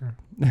Rosewood, sir.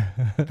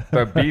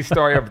 The B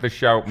story of the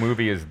show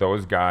movie is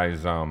those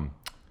guys'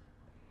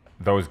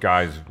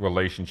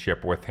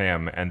 relationship with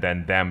him, and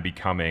then them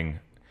becoming,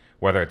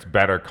 whether it's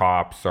better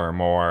cops or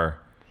more,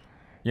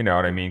 you know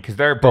what I mean? Because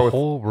they're The both.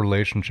 whole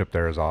relationship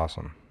there is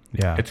awesome.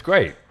 Yeah. It's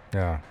great,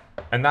 Yeah.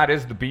 and that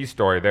is the B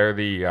story. They're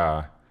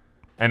the.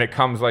 And it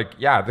comes like,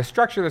 yeah, the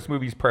structure of this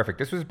movie is perfect.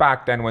 This was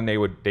back then when they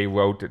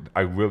wrote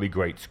a really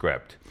great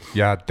script.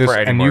 Yeah, this For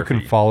Eddie and you can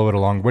Murphy. follow it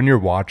along when you're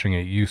watching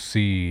it. You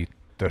see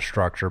the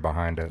structure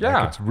behind it. Yeah.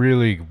 Like, it's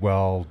really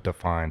well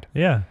defined.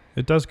 Yeah,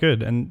 it does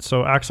good. And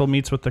so Axel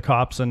meets with the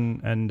cops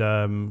and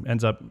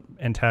ends up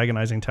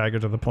antagonizing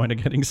Taggart to the point of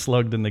getting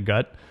slugged in the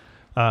gut.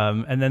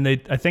 And then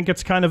I think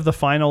it's kind of the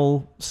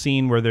final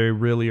scene where they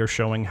really are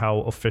showing how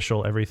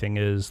official everything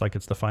is. Like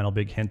it's the final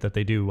big hint that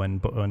they do when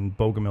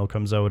Bogomil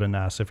comes out and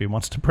asks if he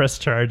wants to press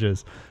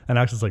charges. And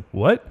Axel's like,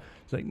 what?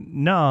 He's like,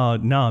 no,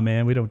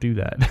 man, we don't do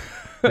that.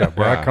 Yeah,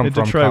 where I come In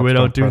from, Detroit, cops we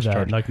don't do press that.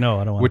 charges. Like, no,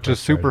 I don't want Which to is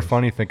press super charges.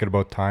 funny thinking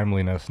about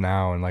timeliness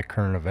now and like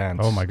current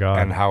events. Oh my God.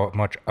 And how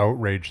much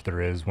outrage there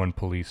is when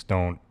police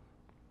don't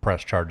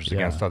press charges Yeah.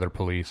 against other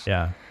police.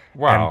 Yeah.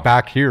 Wow. And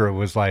back here, it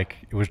was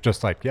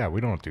just like, yeah, we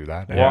don't do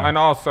that. Well, and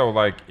also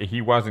like he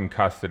was in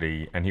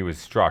custody and he was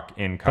struck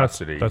in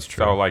custody. that's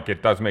true. So like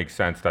it does make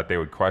sense that they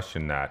would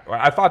question that.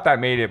 I thought that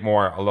made it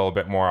a little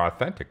bit more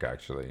authentic,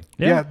 actually.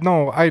 Yeah,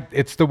 no,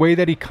 it's the way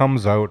that he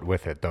comes out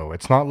with it though.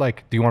 It's not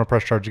like, do you want to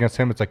press charge against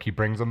him? It's like he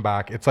brings them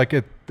back. It's like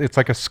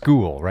a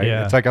school, right?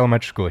 Yeah. It's like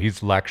elementary school.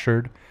 He's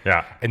lectured.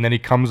 Yeah. And then he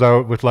comes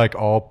out with like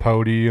all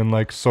pouty and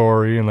like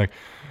sorry and like,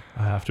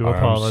 I have to I'm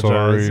apologize.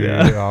 sorry,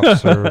 Yeah.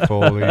 Officer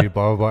Foley,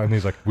 blah, blah, blah. And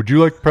he's like, would you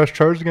like to press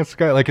charges against the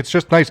guy? Like, it's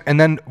just nice. And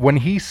then when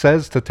he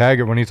says to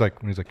Taggart, when he's like,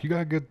 you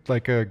got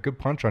a good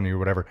punch on you or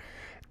whatever,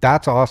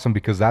 that's awesome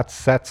because that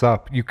sets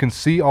up. You can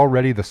see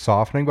already the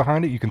softening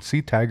behind it. You can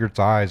see Taggart's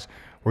eyes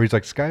where he's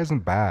like, this guy isn't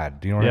bad.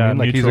 Do you know what I mean?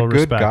 Like, he's a mutual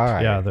good respect.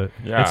 guy.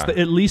 Yeah, it's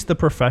at least the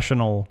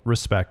professional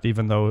respect,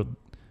 even though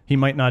he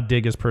might not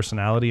dig his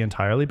personality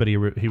entirely, but he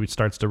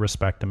starts to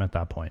respect him at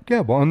that point. Yeah,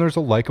 well, and there's a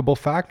likable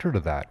factor to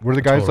that, where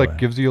the guy's Totally. like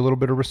gives you a little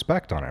bit of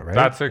respect on it, right?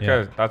 That's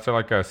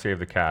like a save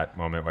the cat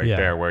moment right Yeah.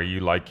 there, where you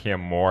like him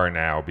more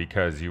now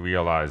because you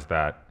realize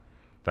that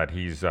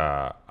he's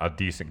a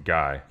decent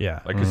guy.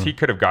 Yeah. Like, because he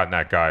could have gotten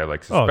that guy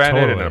like suspended and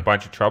totally. in a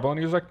bunch of trouble, and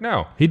he was like,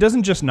 no. He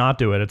doesn't just not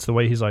do it. It's the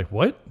way he's like,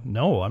 what?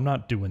 No, I'm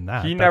not doing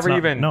that. He That's never not-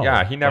 even, no.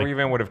 he never Like,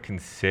 even would have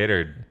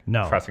considered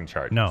no. pressing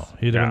charges. No,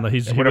 he Yeah. would have Would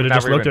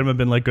just looked at never him and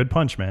been like, good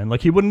punch, man.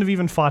 Like, he wouldn't have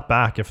even fought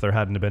back if there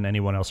hadn't been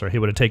anyone else, or he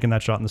would have taken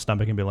that shot in the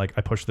stomach and been like,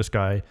 I pushed this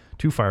guy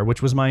too far,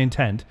 which was my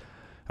intent.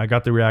 I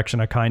got the reaction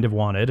I kind of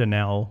wanted, and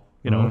now,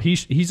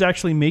 he's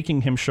actually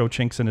making him show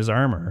chinks in his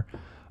armor,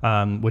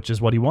 which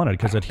is what he wanted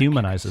because it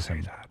humanizes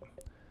him.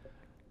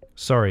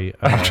 Sorry.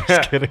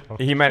 Just kidding.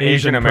 He meant Asian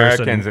Asian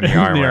Americans in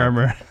person the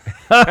armor.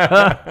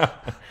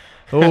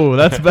 Oh,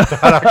 that's bad.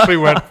 That actually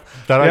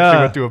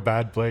went to a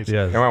bad place.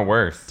 Yeah, It went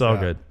worse. it's all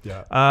good.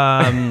 Yeah.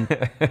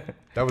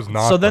 That was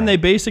not. So then they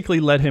right. basically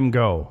let him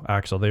go.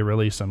 Axel, they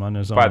release him on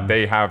his own. But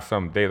they have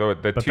the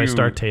But two they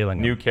start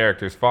tailing new him.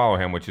 characters follow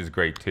him, which is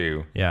great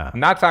too. Yeah.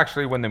 And that's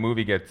actually when the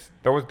movie gets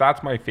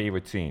that's my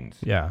favorite scenes.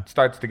 Yeah. It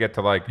starts to get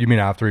to like You mean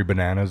after he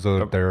bananas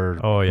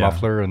their Oh, yeah.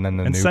 muffler and then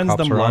the and new sends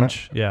cops them are on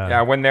lunch. it? Yeah.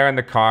 yeah, when they're in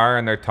the car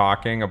and they're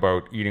talking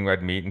about eating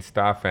red meat and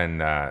stuff,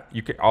 and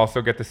you can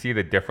also get to see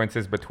the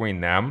differences between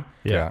them.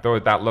 Yeah.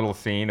 That little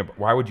scene of,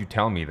 why would you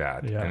tell me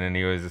that? Yeah. And then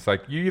he was just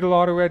like, you eat a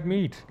lot of red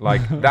meat.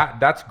 Like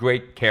that's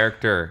great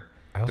character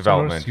I also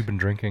development. noticed you've been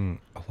drinking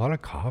a lot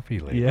of coffee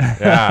lately. Yeah.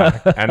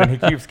 Yeah, and then he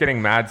keeps getting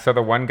mad. So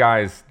the one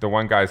guy's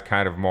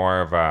kind of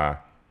more of a,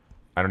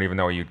 I don't even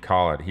know what you'd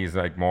call it. He's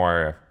like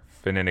more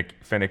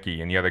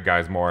finicky, and the other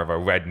guy's more of a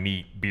red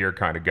meat beer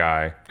kind of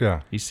guy.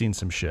 Yeah. He's seen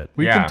some shit.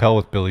 We Yeah. can tell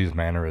with Billy's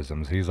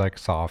mannerisms. He's like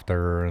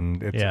softer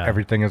and Yeah.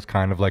 everything is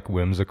kind of like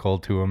whimsical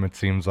to him, it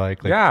seems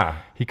like. Yeah.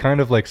 He kind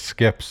of like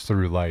skips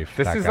through life.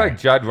 This that is guy. like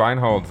Judd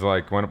Reinhold's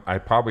like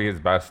probably his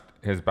best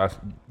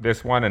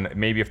this one, and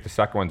maybe if the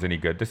second one's any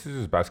good, this is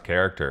his best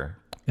character.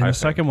 In I the think.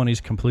 second one, he's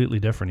completely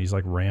different. He's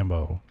like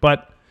Rambo.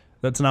 But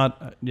that's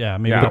not, maybe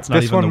Yeah. that's not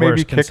This even one the maybe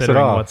worst kicks it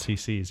considering off. what he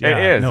sees. It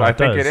Yeah, is. no, I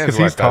think it does. is. Because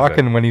what he's does it.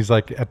 talking when he's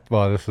like,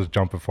 this is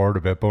jumping forward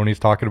a bit, but when he's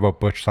talking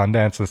about Butch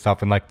Sundance and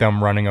stuff and like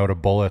them running out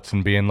of bullets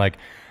and being like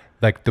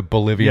the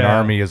Bolivian Yeah.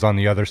 army is on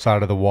the other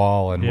side of the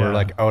wall and we're Yeah.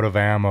 like out of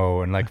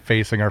ammo and like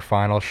facing our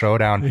final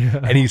showdown.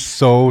 And he's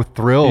so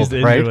thrilled, He's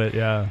into right? it,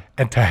 yeah.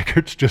 And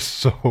Taggart's just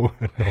so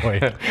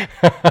annoyed.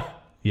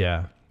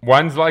 Yeah.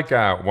 One's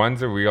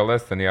a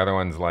realist and the other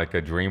one's like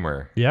a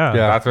dreamer. Yeah.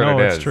 Yeah. That's what no,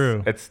 it is. it's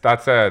true.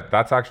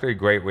 That's actually a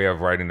great way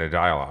of writing the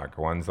dialogue.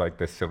 One's like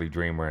this silly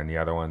dreamer, and the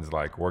other one's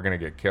like, "We're gonna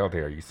get killed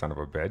here, you son of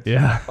a bitch."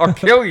 Yeah. I'll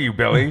kill you,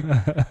 Billy.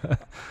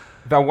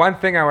 The one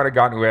thing I would have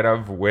gotten rid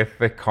of with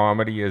the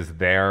comedy is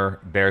their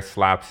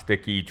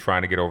slapsticky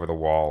trying to get over the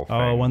wall thing.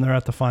 Oh, when they're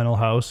at the final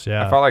house,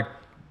 yeah. I felt like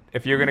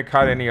if you're gonna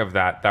cut any of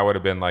that, that would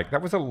have been like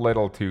that was a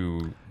little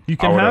too. You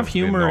can out have of the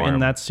humor in norm.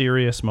 that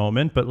serious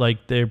moment, but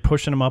like they're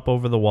pushing him up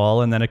over the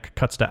wall, and then it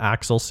cuts to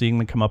Axel seeing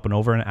them come up and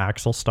over, and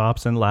Axel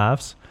stops and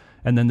laughs,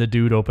 and then the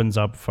dude opens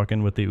up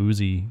fucking with the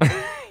Uzi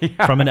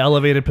from an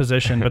elevated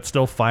position, but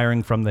still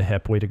firing from the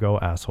hip. Way to go,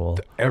 asshole!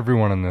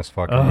 Everyone in this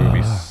fucking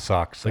movie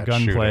sucks. The at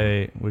shooting.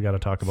 gunplay, we got to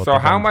talk about. So the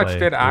how much gunplay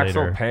did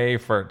Axel later. pay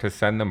to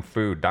send them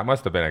food? That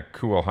must have been a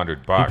cool $100.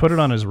 He put it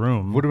on his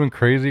room. Would have been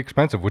crazy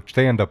expensive, which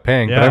they end up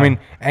paying. But Yeah. I mean,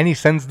 and he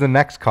sends the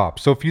next cop.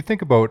 So if you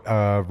think about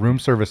room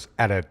service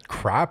at a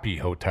crappy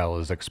hotel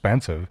is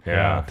expensive.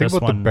 Yeah. Think This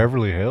about the one-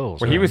 Beverly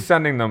Hills. Well, he was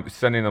sending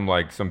them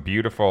like some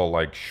beautiful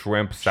like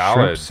shrimp shrimp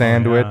salad.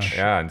 sandwich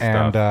Yeah, and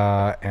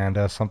stuff.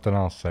 and something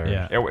else there.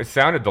 Yeah. It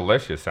sounded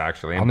delicious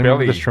actually. I'll And name it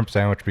Billy, the shrimp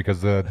sandwich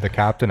because the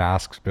captain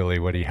asks Billy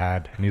what he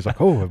had, and he's like,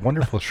 "Oh, a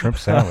wonderful shrimp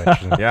sandwich."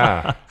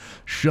 yeah.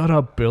 Shut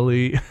up,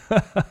 Billy.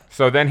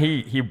 So then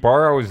he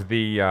borrows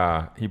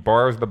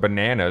the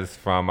bananas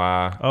from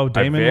Oh, a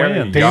Damon very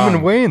Wayans. young-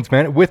 Damon Wayans,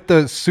 man, with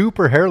the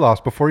super hair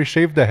loss before he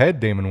shaved the head.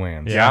 Damon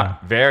Wayans. Yeah,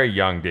 very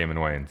young Damon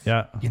Wayans.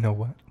 Yeah. You know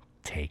what?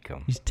 Take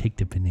him. Just take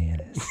the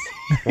bananas.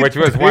 Which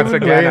was once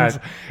Damon again Wayans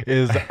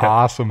is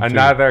awesome. too.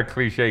 another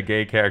cliche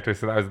gay character.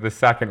 So that was the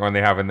second one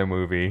they have in the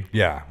movie.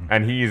 Yeah.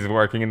 And he's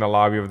working in the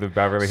lobby of the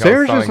Beverly Hills.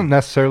 Serge selling- isn't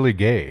necessarily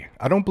gay.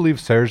 I don't believe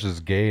Serge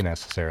is gay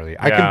necessarily.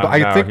 I Yeah,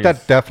 think no, that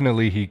he's-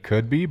 definitely he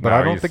could be, but No, I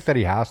don't he's- think that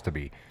he has to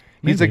be.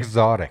 He's Maybe.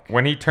 exotic.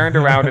 When he turned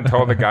around and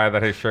told the guy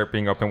that his shirt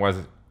being open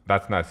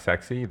that's not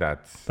sexy.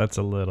 That's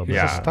a little bit.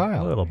 Yeah. He's a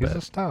style. A little He's bit.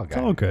 a style It's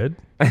guy. all good.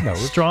 No,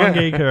 Strong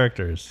gay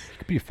characters. He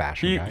could be a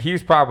fashion guy.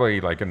 he's probably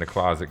like in the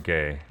closet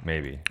gay,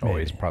 maybe. Oh,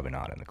 he's probably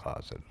not in the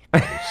closet.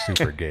 Probably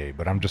super gay,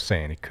 but I'm just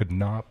saying he could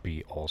not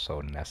be also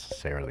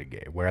necessarily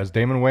gay. Whereas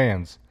Damon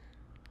Wayans,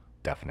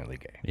 definitely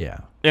gay. Yeah.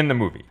 in the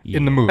movie.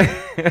 In the movie.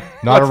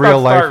 Not Let's in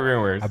real not start life.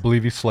 rumors. I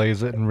believe he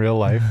slays it in real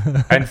life.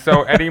 And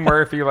so Eddie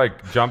Murphy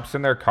like jumps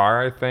in their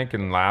car, I think,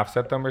 and laughs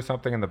at them or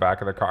something in the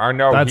back of the car. Or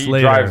no, That's he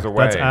later. drives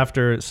away. That's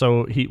after.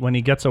 So when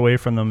he gets away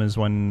from them is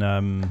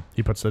when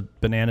he puts the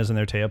bananas in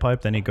their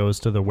tailpipe. Then he goes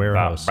to the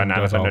warehouse and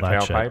Bananas does in all the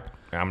that tailpipe. shit.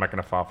 Yeah, I'm not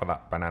gonna fall for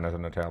that. Bananas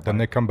in the tailpipe. Then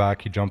they come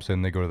back. He jumps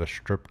in. They go to the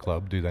strip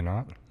club. Do they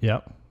not?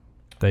 Yep,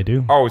 they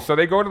do. Oh, so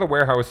they go to the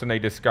warehouse and they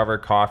discover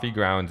coffee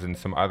grounds and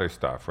some other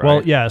stuff, right?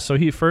 Well, yeah. So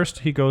he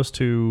goes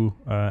to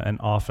an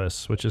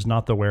office, which is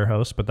not the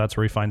warehouse, but that's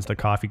where he finds the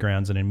coffee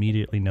grounds and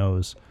immediately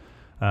knows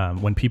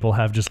when people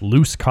have just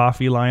loose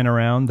coffee lying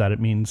around that it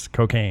means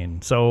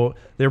cocaine. So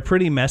they're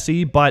pretty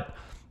messy. But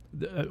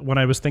when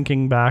I was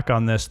thinking back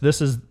on this,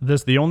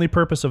 the only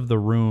purpose of the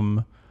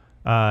room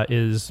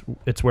is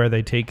it's where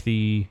they take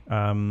the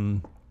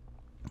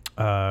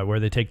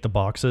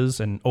boxes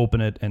and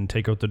open it and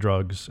take out the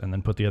drugs and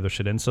then put the other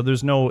shit in. So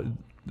there's no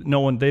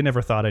one. They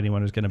never thought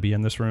anyone was going to be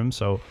in this room.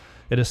 So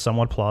it is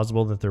somewhat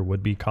plausible that there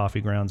would be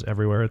coffee grounds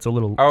everywhere. It's a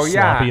little sloppy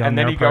on and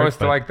then their he part, goes to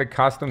but like the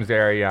customs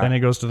area. then he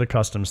goes to the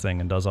customs thing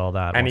and does all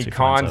that. and once he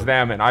finds cons out.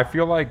 them, and I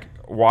feel like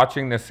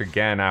watching this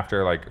again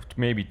after like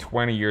maybe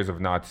 20 years of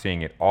not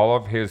seeing it, all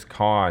of his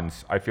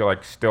cons I feel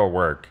like still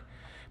work,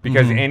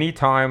 because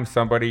anytime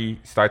somebody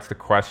starts to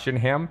question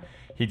him,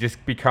 he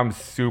just becomes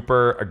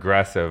super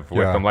aggressive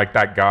with Yeah. them, like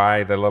that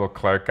guy, the little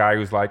clerk guy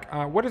who's like,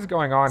 what is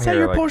going on Is that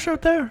here? your Like, Porsche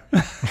out there?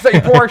 is that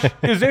your Porsche?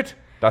 Is it?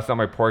 That's not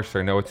my Porsche,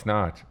 sir. No, it's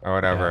not, or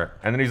whatever.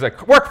 And then he's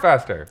like, work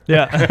faster.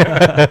 yeah.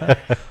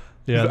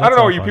 Yeah. I don't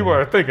know what you people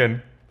are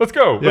thinking. Let's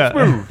go. Let's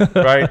Yeah. move.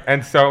 Right.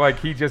 And so like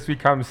he just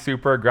becomes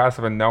super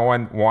aggressive, and no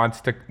one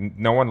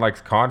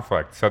likes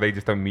conflict. So they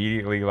just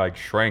immediately like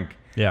shrink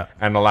Yeah.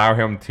 and allow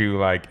him to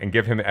like and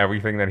give him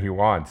everything that he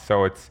wants.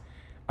 So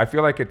I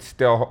feel like it's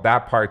still,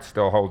 that part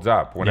still holds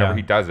up whenever Yeah.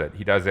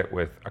 he does it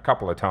with a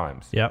couple of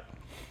times. Yep.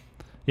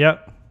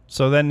 Yep.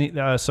 So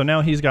then, so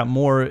now he's got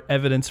more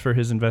evidence for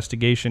his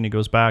investigation. He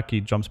goes back, he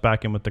jumps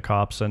back in with the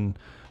cops, and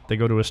they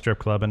go to a strip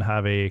club and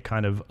have a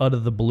kind of out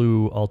of the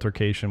blue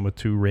altercation with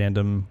two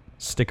random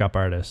stick-up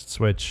artists,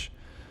 which,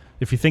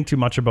 if you think too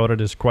much about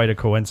it, is quite a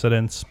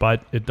coincidence,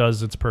 but it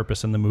does its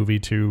purpose in the movie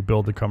to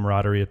build the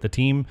camaraderie at the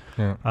team.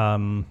 Yeah.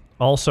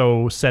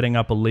 Also setting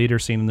up a later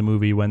scene in the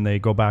movie when they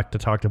go back to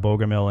talk to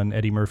Bogomil and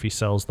Eddie Murphy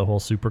sells the whole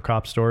Super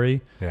Cop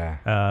story. Yeah.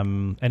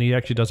 And he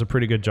actually does a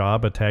pretty good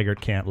job, but Taggart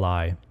can't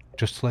lie.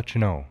 Just to let you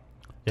know,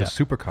 Yeah. the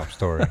Super Cop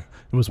story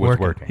It was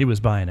working. He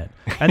was buying it.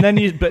 And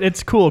then but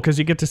it's cool because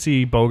you get to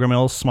see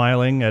Bogomil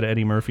smiling at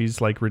Eddie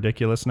Murphy's like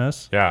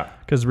ridiculousness. Yeah.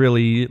 Because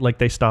really, like,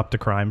 they stopped a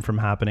crime from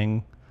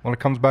happening. Well, it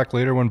comes back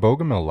later when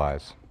Bogomil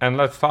lies. And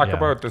let's talk Yeah.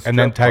 about the strip And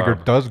then Taggart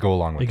club. does go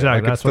along with Exactly.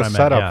 it. Like, That's it's what the I meant.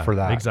 setup Yeah, for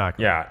that.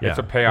 Exactly. Yeah, it's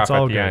a payoff It's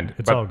all at the good. end.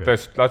 It's but all good.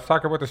 let's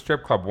talk about the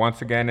strip club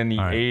once again in the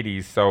All right.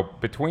 80s. So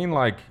between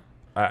like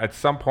at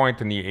some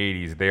point in the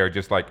 80s, they are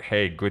just like,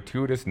 hey,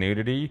 gratuitous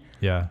nudity.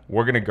 Yeah.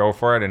 We're going to go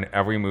for it in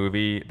every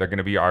movie. They're going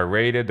to be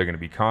R-rated. They're going to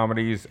be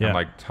comedies Yeah. and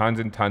like tons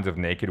and tons of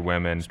naked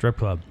women. Strip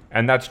club.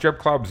 And that strip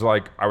club's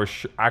like, I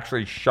was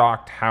actually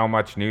shocked how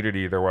much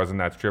nudity there was in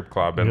that strip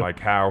club, and Yep. like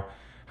how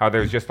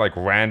there's just like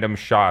random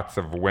shots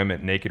of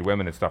women, naked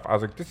women and stuff. I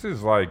was like, this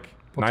is like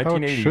That's how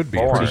it should be.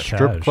 1984. It's a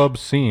strip Cash. club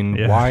scene.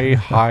 Yeah. Why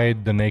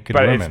hide the naked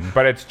women?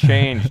 But it's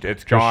changed.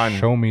 It's gone.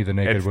 show me the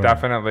naked It's women.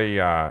 definitely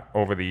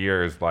over the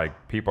years, like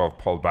people have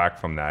pulled back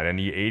from that. In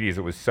the 80s,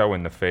 it was so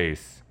in the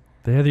face.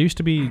 There used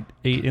to be,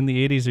 in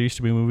the 80s, there used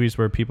to be movies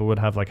where people would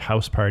have like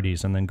house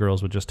parties and then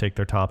girls would just take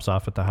their tops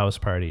off at the house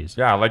parties.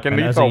 Yeah, like in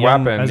And Lethal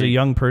Weapon. As a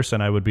young person,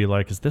 I would be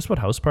like, is this what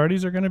house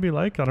parties are going to be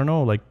like? I don't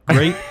know. Like,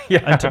 great.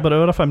 Yeah. But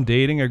what if I'm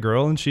dating a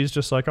girl and she's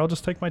just like, I'll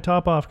just take my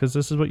top off because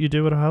this is what you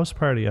do at a house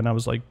party. And I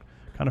was like,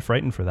 kind of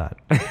frightened for that.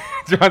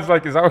 John's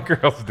like, is that what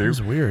girls do? It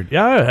was weird.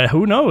 Yeah,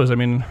 who knows? I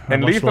mean, I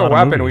In watched a Lethal lot of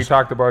Weapon, we movies.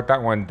 talked about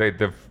that one.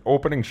 The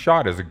opening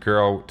shot is a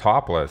girl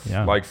topless.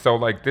 Yeah. Like, so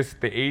like the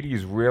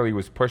 80s really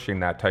was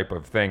pushing that type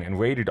of thing. And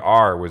rated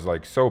R was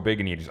like so big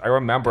in the 80s. I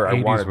remember I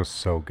 80s wanted was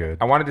so good.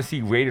 I wanted to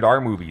see rated R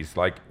movies.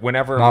 Like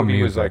whenever Not a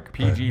movie was music, like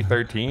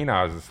PG-13,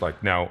 I was just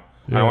like, no,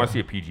 I don't want to see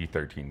a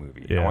PG-13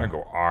 movie. I Yeah. want to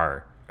go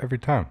R. Every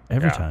time.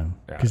 Every Yeah, time.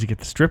 yeah. Because you get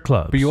the strip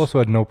clubs. But you also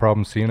had no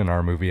problem seeing an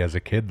R movie as a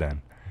kid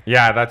then.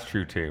 Yeah, that's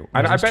true too.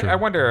 And That I is bet true. I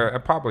wonder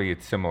probably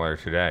it's similar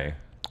today.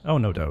 Oh,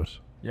 no doubt.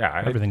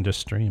 Yeah, Everything just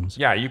streams.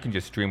 Yeah, you can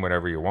just stream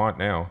whatever you want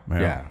now.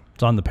 Yeah.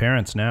 It's on the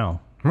parents now.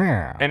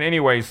 Yeah. And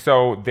anyway,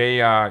 so they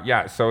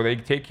so they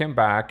take him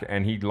back,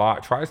 and he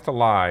tries to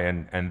lie,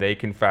 and they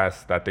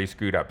confess that they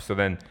screwed up. So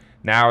then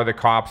now the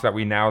cops that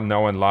we now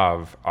know and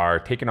love are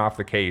taken off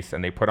the case,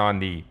 and they put on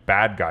the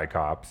bad guy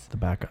cops. The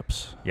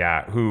backups.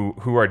 Yeah, who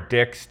are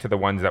dicks to the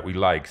ones that we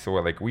like. So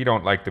we're like, we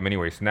don't like them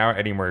anyway. So now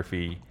Eddie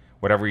Murphy,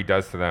 whatever he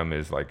does to them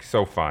is like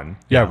so fun.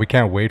 Yeah, we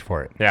can't wait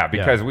for it. Yeah,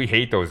 because we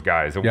hate those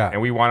guys, Yeah. and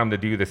we want them to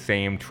do the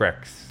same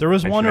tricks. There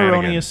was and one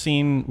shenanigans. erroneous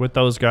scene with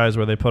those guys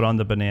where they put on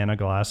the banana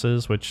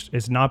glasses, which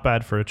is not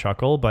bad for a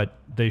chuckle, but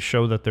they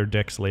show that they're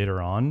dicks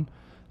later on.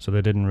 So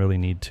they didn't really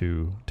need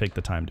to take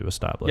the time to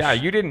establish. Yeah,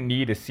 you didn't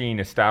need a scene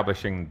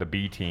establishing the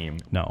B team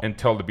No.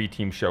 until the B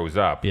team shows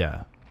up.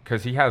 Yeah.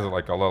 because he has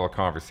like a little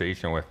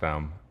conversation with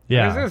them.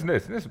 Yeah. Isn't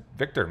this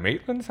Victor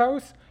Maitland's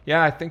house?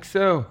 Yeah, I think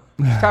so.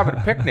 Just having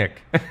a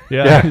picnic.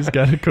 Yeah, he's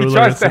got a cooler. He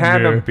tries and to some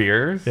hand beer. them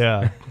beers.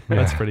 Yeah,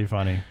 that's pretty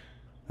funny.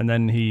 And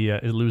then he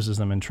loses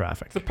them in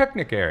traffic. It's a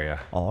picnic area.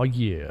 Oh,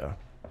 yeah.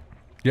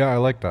 Yeah, I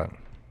like that.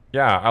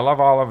 Yeah, I love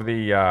all of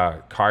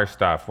the car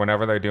stuff.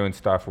 Whenever they're doing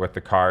stuff with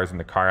the cars and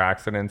the car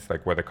accidents,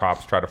 like where the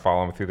cops try to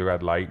follow them through the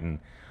red light and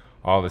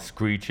all the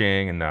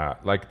screeching and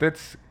like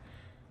that's.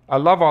 I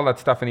love all that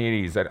stuff in the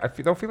 80s.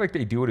 I don't feel like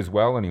they do it as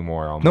well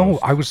anymore. Almost. No,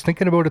 I was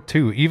thinking about it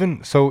too.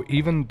 Even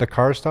the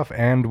car stuff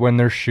and when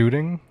they're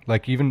shooting,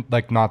 like even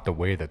like not the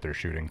way that they're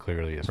shooting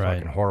clearly is Right.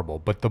 fucking horrible,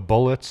 but the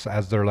bullets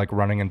as they're like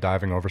running and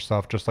diving over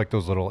stuff, just like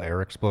those little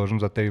air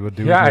explosions that they would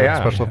do, Yeah, with yeah.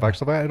 special effects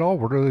stuff, it all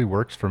really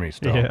works for me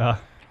still. Yeah.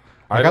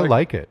 Like, I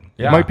like it.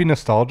 Yeah. It might be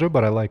nostalgia,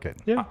 but I like it.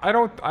 Yeah. I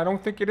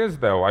don't think it is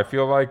though. I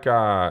feel like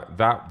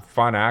that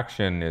fun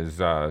action is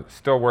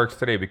still works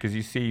today because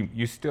you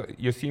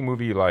see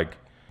movie like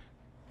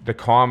the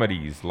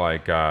comedies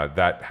like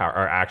that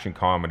are action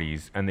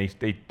comedies and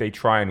they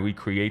try and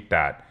recreate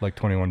that. Like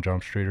 21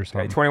 Jump Street or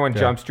something. 21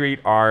 Jump Street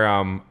are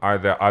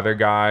the Other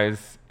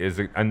Guys is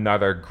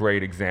another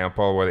great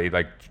example where they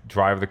like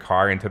drive the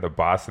car into the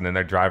bus and then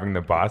they're driving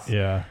the bus.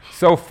 Yeah.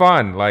 So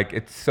fun. Like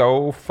it's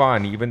so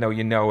fun even though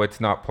you know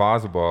it's not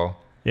plausible.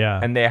 Yeah.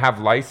 And they have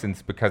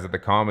license because of the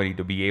comedy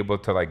to be able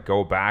to like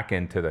go back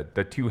into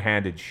the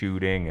two-handed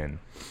shooting and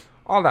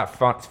all that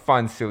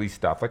fun silly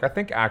stuff. Like I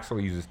think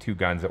Axel uses 2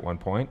 guns at one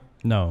point.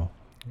 No.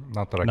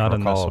 Not that I Not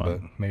can in this recall, but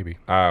one. maybe.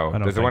 Oh,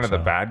 don't does one think of the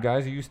so. bad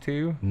guys use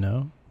 2?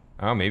 No.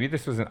 Oh, maybe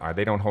this wasn't.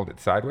 They don't hold it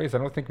sideways. I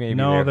don't think maybe.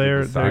 No,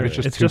 they're Maybe it's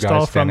just It's two just guys all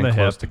from standing the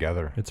close hip.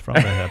 together. It's from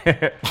the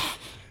hip,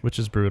 which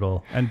is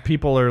brutal. And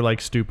people are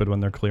like stupid when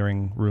they're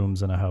clearing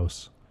rooms in a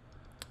house.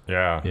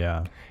 Yeah.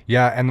 Yeah.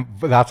 Yeah, and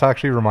that's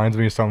actually reminds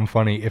me of something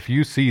funny. If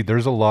you see,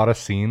 there's a lot of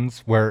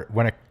scenes where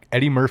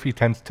Eddie Murphy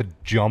tends to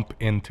jump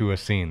into a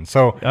scene.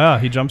 So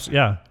He jumps.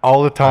 Yeah.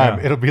 all the time,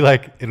 Yeah. it'll be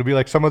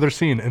like some other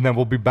scene, and then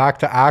we'll be back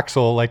to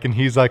Axel, like, and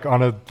he's like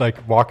on a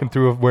walking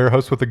through a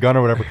warehouse with a gun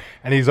or whatever,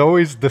 and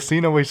the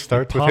scene always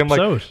starts with him pops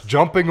like out.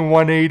 jumping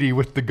 180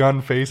 with the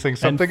gun facing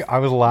something. I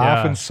was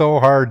laughing yeah. so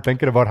hard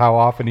thinking about how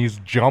often he's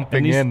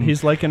jumping And in.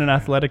 he's like in an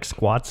athletic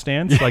squat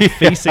stance, like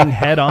facing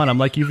head on. I'm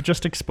like, you've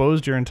just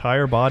exposed your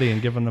entire body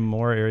and given them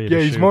more area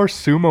to he's shoot. more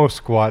sumo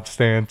squat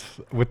stance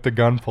with the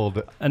gun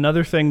pulled.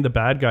 Another thing the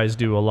bad guys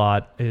do a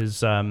lot is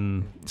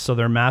so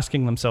they're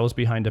masking themselves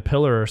behind a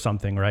pillar or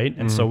something, right?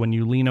 And so when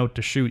you lean out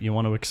to shoot, you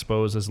want to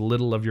expose as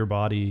little of your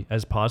body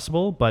as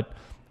possible. But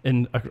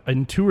in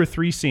 2 or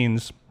 3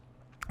 scenes,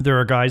 there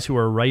are guys who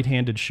are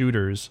right-handed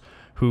shooters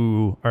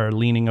who are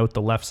leaning out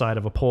the left side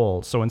of a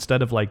pole. So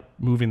instead of like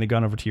moving the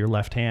gun over to your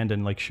left hand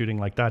and like shooting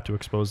like that to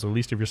expose the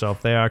least of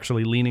yourself, they're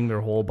actually leaning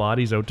their whole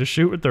bodies out to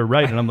shoot with their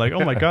right. And I'm like,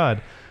 oh my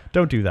God,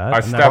 don't do that.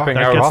 And stepping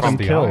out gets from them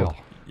the killed. aisle.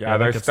 Yeah, that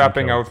they're gets them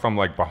stepping killed. out from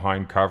like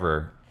behind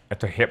cover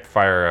to hip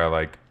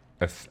fire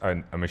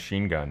a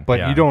machine gun. But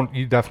Yeah.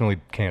 you definitely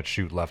can't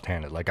shoot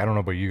left-handed. Like, I don't know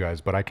about you guys,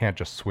 but I can't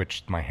just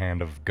switch my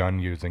hand of gun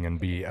using and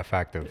be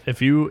effective.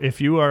 If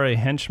you are a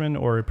henchman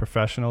or a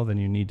professional, then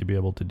you need to be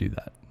able to do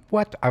that.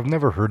 What? I've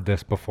never heard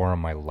this before in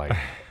my life.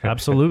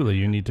 Absolutely,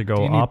 you need to go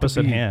you need to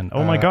opposite be, hand.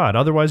 Oh my God!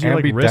 Otherwise, you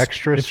like risk.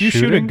 ambidextrous If you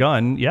shoot a shooting?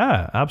 gun,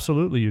 yeah,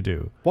 absolutely, you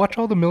do. Watch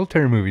all the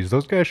military movies.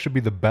 Those guys should be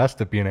the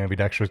best at being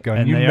ambidextrous gun.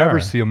 And You they never are.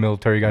 see a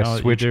military guy No,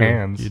 you switch do.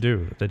 hands. You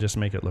do. They just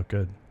make it look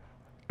good.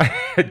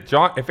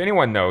 John, if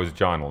anyone knows,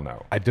 John will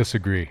know. I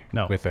disagree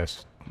No. with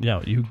this.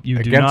 No, you do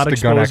Against not the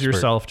gun expose expert.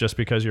 yourself just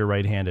because you're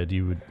right-handed.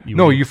 You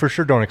No, would- you for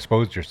sure don't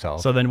expose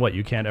yourself. So then what?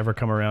 You can't ever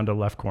come around a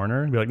left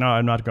corner and be like, no,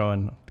 I'm not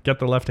going. Get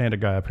the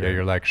left-handed guy up here. yeah,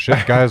 you're like,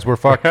 shit, guys, we're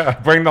fucked.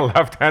 Bring the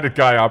left-handed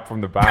guy up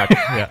from the back.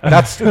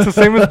 It's the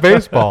same as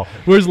baseball.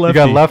 Where's You lefty?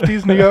 got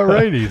lefties and you got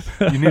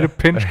righties. You need a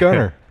pinch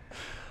gunner.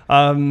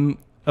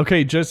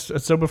 Okay, just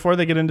so before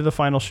they get into the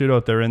final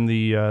shootout, they're in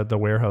the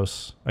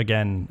warehouse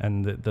again,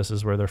 and this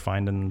is where they're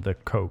finding the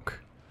coke.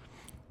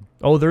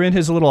 Oh, they're in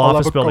his little I'll have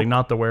office a building, Coke.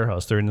 not the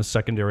warehouse. They're in the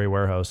secondary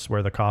warehouse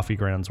where the coffee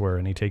grounds were,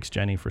 and he takes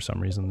Jenny for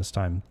some reason this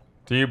time.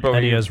 Do you And he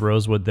believe? has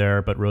Rosewood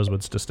there, but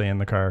Rosewood's to stay in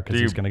the car because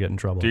Do he's you- going to get in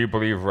trouble. Do you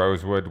believe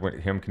Rosewood?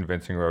 Him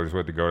convincing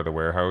Rosewood to go to the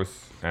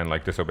warehouse and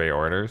like disobey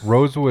orders?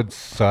 Rosewood's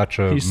such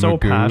a He's so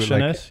magoo, like,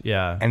 passionate.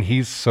 Yeah. and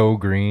he's so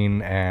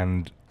green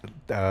and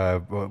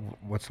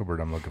what's the word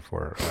I'm looking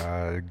for?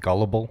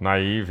 Gullible.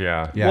 Naive,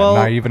 yeah. Yeah, Well-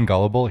 naive and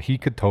gullible. He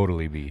could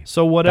totally be.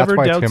 So whatever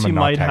why it's doubts him you and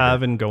not might Taggart.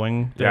 have in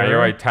going Yeah, there, you're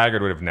right.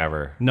 Taggart would have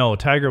never. No,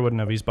 Taggart wouldn't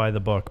have. He's by the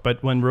book.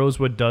 But when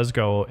Rosewood does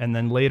go, and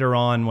then later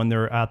on when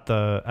they're at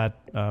the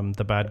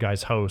bad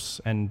guy's house,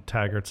 and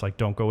Taggart's like,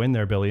 "Don't go in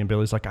there, Billy," and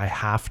Billy's like, "I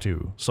have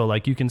to." So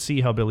like you can see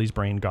how Billy's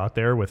brain got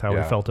there with how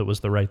Yeah. he felt it was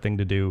the right thing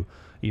to do,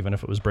 even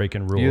if it was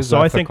breaking rules. is So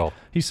I ethical.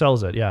 think he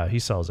sells it. Yeah, he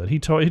sells it. He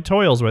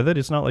toils with it.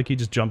 It's not like he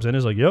just jumps in.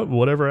 He's like, "Yep,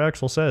 whatever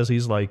Axel says."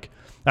 He's like,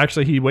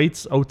 actually, he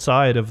waits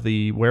outside of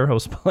the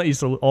warehouse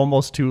place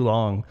almost too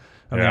long.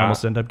 and they Yeah.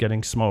 almost end up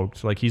getting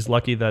smoked. Like, he's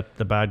lucky that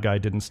the bad guy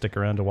didn't stick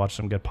around to watch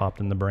them get popped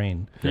in the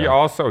brain. He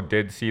also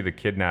did see the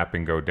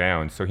kidnapping go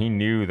down, so he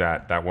knew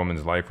that that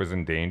woman's life was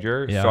in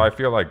danger. Yeah. So I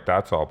feel like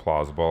that's all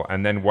plausible.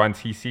 And then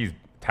once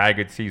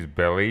Taggart sees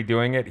Billy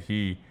doing it,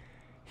 he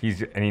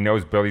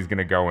knows Billy's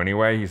gonna go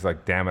anyway. He's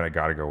like, damn it, I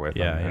gotta go with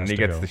Yeah, him. he And has he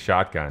to gets go. the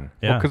shotgun.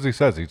 Yeah. Because he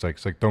says, he's like,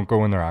 don't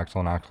go in there,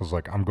 Axel. And Axel's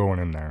like, I'm going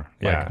in there.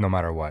 Like, Yeah. no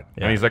matter what.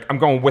 Yeah. And he's like, I'm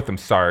going with him,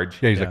 Sarge.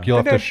 Yeah, he's like, you'll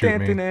have to shoot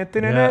me. And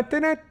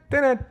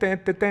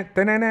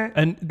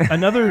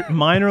another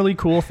minorly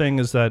cool thing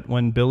is that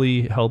when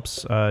Billy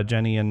helps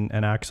Jenny and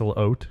Axel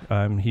out,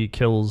 he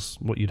kills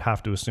what you'd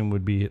have to assume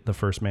would be the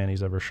first man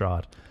he's ever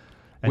shot.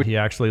 And he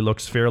actually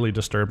looks fairly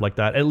disturbed like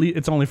that. At least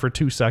it's only for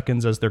 2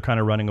 seconds as they're kind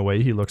of running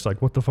away. He looks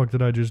like, what the fuck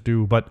did I just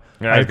do? But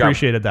Yeah, I he's got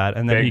appreciated that.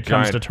 And then big, he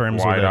comes to giant,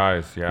 terms wide with it.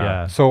 eyes,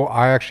 yeah. So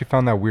I actually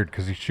found that weird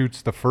because he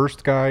shoots the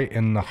first guy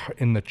in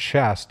the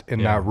chest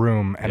in Yeah. that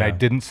room, and I Yeah.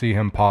 didn't see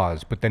him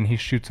pause. But then he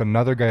shoots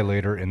another guy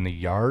later in the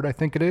yard, I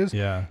think it is.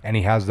 Yeah. And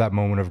he has that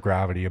moment of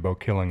gravity about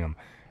killing him,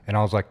 and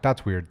I was like,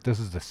 that's weird. This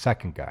is the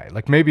second guy.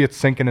 Like maybe it's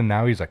sinking in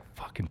now. He's like,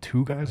 fucking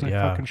 2 guys I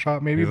Yeah. fucking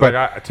shot maybe. He's But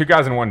like, 2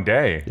 guys in one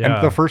day. Yeah.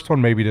 and the first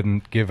one maybe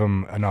didn't give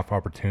him enough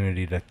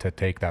opportunity to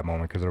take that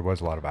moment because there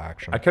was a lot of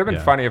action. I could have been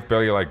Yeah. funny if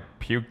Billy like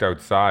puked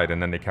outside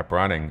and then they kept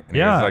running. And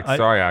Yeah, he was like,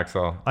 sorry,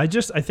 Axel. I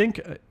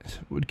think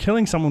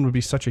killing someone would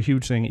be such a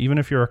huge thing. Even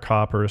if you're a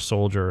cop or a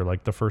soldier,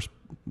 like the first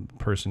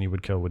person you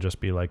would kill would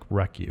just be like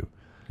wreck you.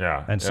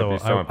 Yeah. And it'd so be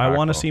so I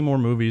want to impactful. see more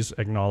movies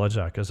acknowledge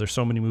that, because there's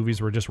so many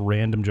movies where just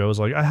random Joe's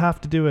like, I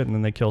have to do it, and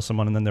then they kill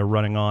someone, and then they're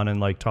running on and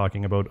like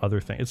talking about other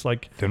things. It's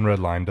like, Thin Red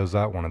Line does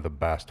that, one of the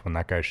best, when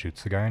that guy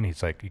shoots the guy and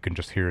he's like, you can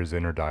just hear his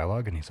inner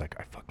dialogue and he's like,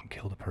 I fucking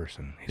killed a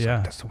person. He's Yeah.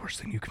 like, that's the worst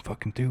thing you can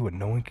fucking do and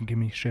no one can give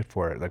me shit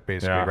for it. Like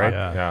basically, Yeah, right?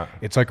 yeah.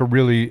 It's like a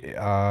really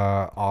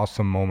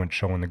awesome moment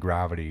showing the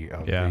gravity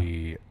of Yeah.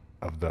 the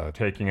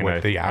Taking in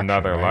with the action,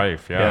 another right?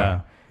 life.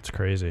 Yeah. it's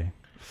crazy.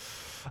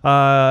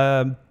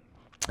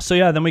 So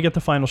yeah, then we get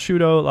the final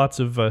shootout. Lots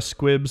of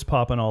squibs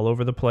popping all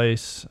over the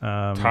place.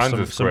 Tons some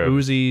of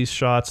squibs. Uzi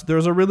shots.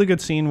 There's a really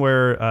good scene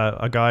where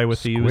a guy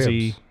with the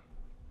Uzi, Squibs.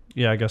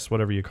 yeah, I guess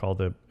whatever you call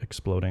the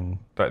exploding,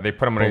 But they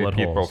put them in Bullet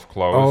people's holes.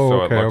 clothes, Oh,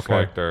 so okay, it looks okay.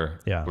 like they're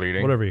yeah,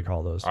 bleeding. whatever you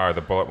call those.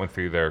 The bullet went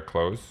through their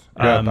clothes.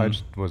 Yeah, I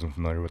just wasn't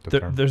familiar with the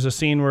term. There's a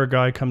scene where a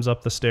guy comes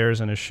up the stairs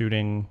and is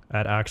shooting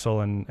at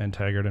Axel and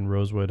Taggart and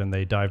Rosewood, and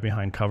they dive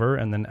behind cover,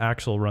 and then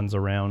Axel runs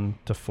around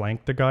to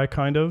flank the guy,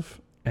 kind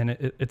of. And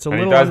it's a And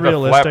he little does the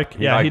unrealistic.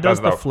 flip. Yeah, he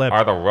does the flip.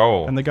 Or the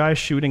roll. And the guy's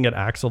shooting at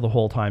Axel the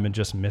whole time and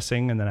just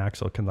missing. And then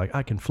Axel can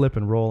I can flip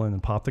and roll and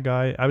then pop the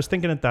guy. I was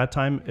thinking at that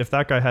time, if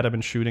that guy had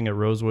been shooting at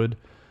Rosewood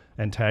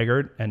and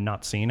Taggart and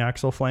not seen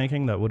Axel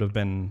flanking, that would have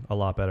been a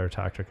lot better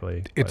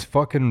tactically. It's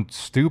fucking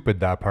stupid,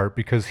 that part,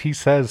 because he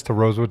says to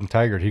Rosewood and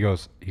Taggart, he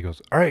goes,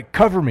 all right,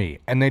 cover me,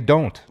 and they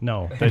don't.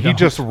 No, they He don't.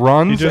 just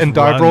runs He just and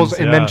dive rolls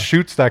runs, and yeah. then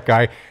shoots that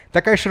guy.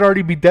 That guy should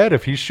already be dead.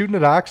 If he's shooting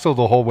at Axel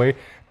the whole way,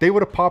 they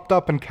would have popped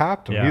up and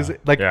capped him. Yeah. He's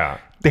like, Yeah.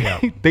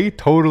 they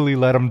totally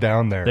let him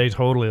down there. They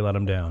totally let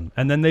him down.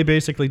 And then they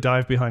basically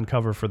dive behind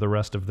cover for the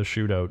rest of the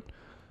shootout,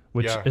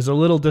 which Yeah. is a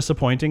little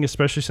disappointing,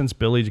 especially since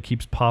Billy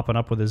keeps popping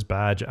up with his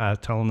badge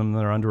telling them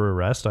they're under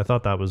arrest. I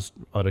thought that was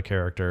out of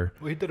character.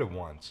 Well, he did it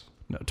once.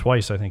 No,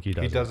 twice, I think he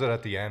does. He does it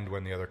at the end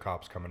when the other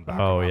cop's coming back.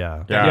 Oh him yeah,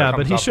 up. yeah. Yeah. But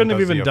Comes he up shouldn't and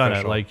have does even the done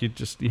it. official. Like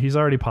he's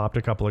already popped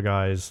a couple of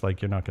guys. Like,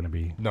 you're not going to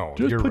be. No,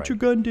 just you're put right. your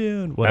gun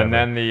down. Whatever. And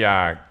then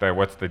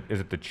is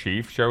it the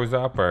chief shows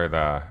up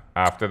or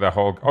after the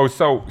whole? Oh,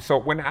 so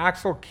when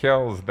Axel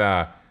kills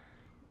the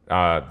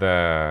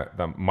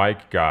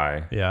Mike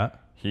guy, yeah,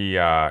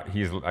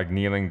 he's like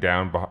kneeling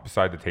down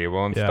beside the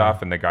table and Yeah.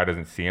 stuff, and the guy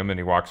doesn't see him, and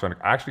he walks around.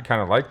 I actually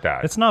kind of like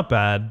that. it's not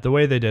bad. The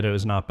way they did it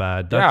was not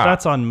bad. Yeah.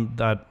 That's on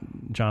that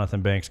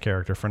Jonathan Banks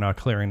character for not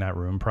clearing that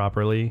room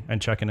properly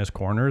and checking his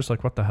corners.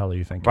 Like, what the hell are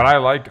you thinking? But I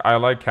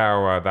like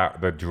how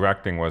that the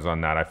directing was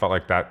on that. I felt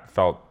like that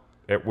felt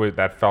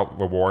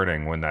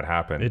rewarding when that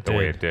happened.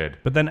 Way it did.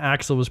 But then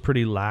Axel was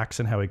pretty lax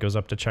in how he goes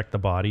up to check the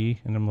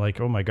body, and I'm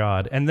like, oh my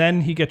god. And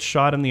then he gets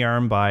shot in the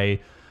arm by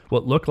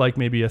what looked like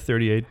maybe a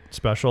 38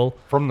 special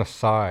From the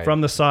side.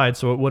 from the side,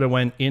 so it would have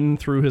went in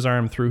through his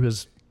arm, through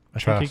his. I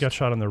think he Chest. got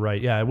shot on the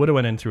right. Yeah, it would have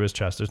went in through his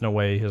chest. There's no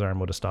way his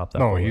arm would have stopped that.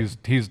 no, bullet.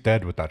 he's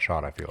dead with that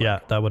shot, I feel Yeah,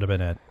 like. that would have been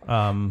it.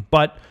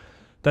 But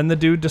then the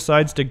dude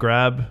decides to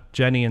grab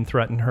Jenny and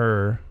threaten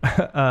her,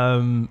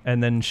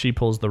 and then she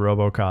pulls the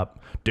RoboCop.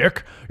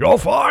 Dick, you're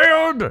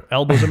fired!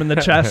 Elbows him in the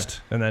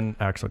chest, and then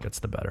Axel gets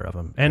the better of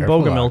him. And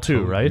Careful, Bogomil Axel,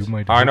 too, right? you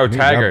might Oh, no, hit me.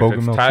 Taggart. It's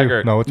Bogomil too.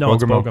 Taggart. No, it's No,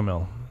 it's Bogomil.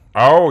 Bogomil.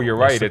 Oh, you're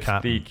right. the It's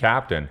captain. the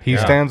captain. He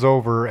Yeah. stands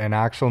over and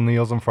Axel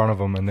kneels in front of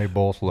him and they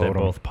both load They him.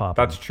 both pop.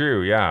 That's him.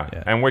 true, yeah.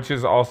 Yeah. And which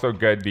is also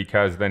good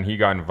because then he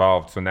got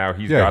involved, so now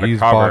he's Yeah, got a he's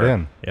cover. bought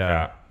in.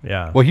 Yeah.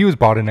 Well, he was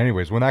bought in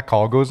anyways. When that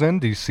call goes in,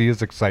 do you see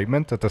his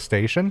excitement at the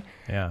station?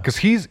 Yeah. Because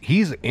he's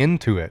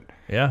into it.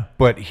 Yeah.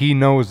 But he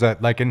knows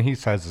that, like, and he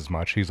says as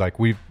much. He's like,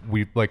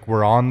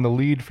 we're on the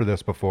lead for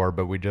this before,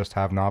 but we just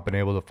have not been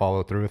able to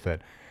follow through with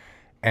it.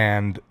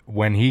 And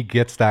when he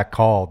gets that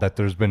call that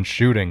there's been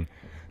shooting,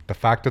 the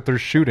fact that they're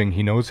shooting,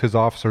 he knows his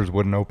officers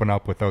wouldn't open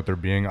up without there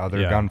being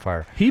other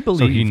gunfire. He so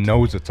he believed-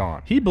 knows it's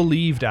on. He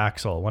believed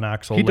Axel when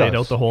Axel He laid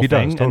does. out the whole He does,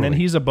 thing, and then totally.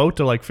 he's about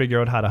to like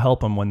figure out how to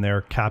help him when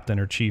their captain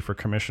or chief or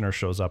commissioner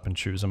shows up and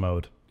chews him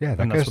out. Yeah,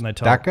 and that's when they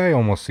tell that guy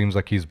almost seems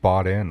like he's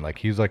bought in. Like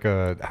he's like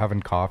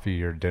having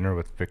coffee or dinner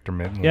with Victor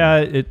Mitten. Yeah,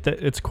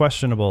 it's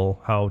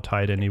questionable how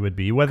tied in he would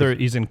be, whether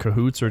he's in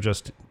cahoots or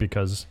just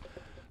because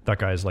that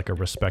guy's like a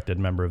respected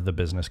member of the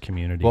business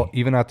community. Well,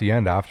 even at the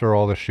end, after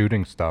all the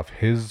shooting stuff,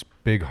 his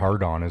big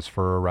hard-on is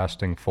for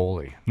arresting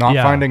Foley, not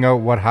Yeah. finding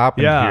out what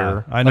happened Yeah,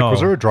 here. I know. Like, was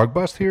there a drug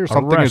bust here?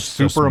 Something is Arrest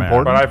this super man.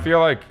 important. But I feel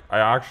like I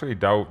actually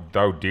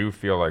do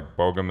feel like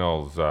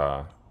Bogomil's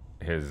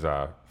his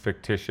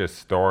fictitious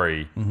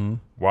story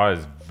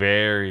was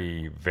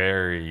very,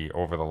 very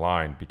over the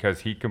line because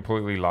he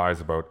completely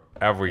lies about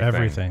everything.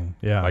 Everything,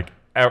 yeah. Like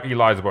he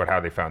lies about how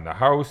they found the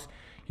house.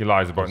 He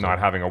lies about not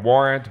having a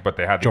warrant, but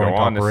they had to Joint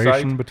go on the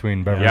operation site.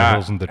 between Beverly Yeah,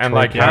 Hills and Detroit. and,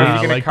 like, how are you yeah,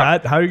 gonna like co-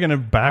 that. How are you going to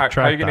backtrack?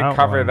 How are you going to that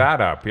cover one?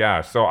 that up? Yeah.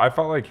 So I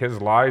felt like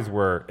his lies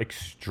were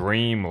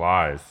extreme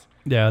lies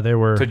Yeah, they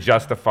were. to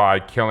justify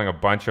killing a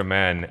bunch of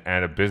men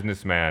and a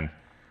businessman.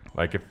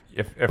 Like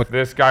if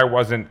this guy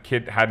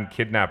hadn't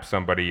kidnapped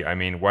somebody, I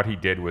mean, what he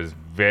did was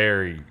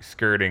very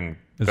skirting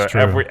It's true.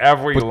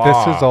 every But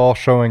law. this is all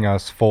showing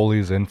us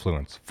Foley's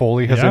influence.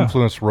 Foley has Yeah.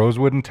 influenced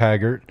Rosewood and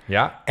Taggart.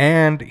 Yeah.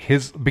 And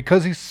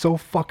because he's so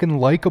fucking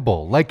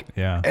likable. Like,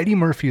 Yeah. Eddie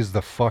Murphy is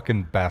the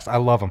fucking best. I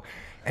love him.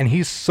 And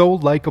he's so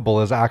likable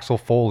as Axel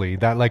Foley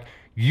that, like,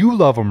 you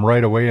love him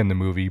right away in the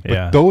movie, but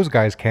Yeah. those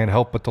guys can't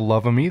help but to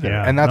love him either.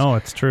 Yeah, And that's no,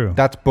 it's true.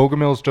 That's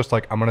Bogomil's just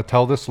like, I'm going to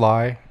tell this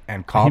lie,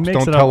 and he cops makes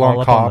don't it tell all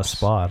on up on the cops.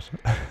 spot.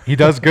 He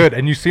does good,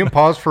 and you see him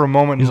pause for a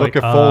moment and He's look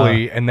like, at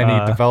Foley, and then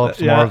he develops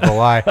yeah. more of the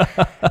lie,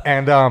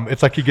 and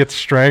it's like he gets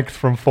strength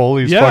from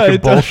Foley's Yeah, fucking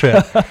it does.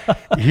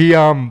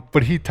 bullshit.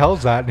 But he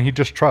tells that, and he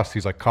just trusts.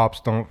 He's like,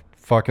 cops don't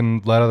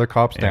fucking let other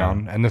cops Yeah.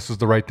 down, and this is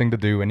the right thing to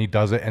do, and he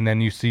does it. And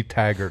then you see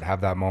Taggart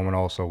have that moment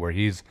also where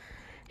he's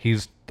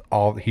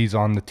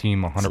on the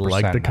team 100%.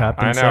 like the now.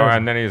 captain. I know, says.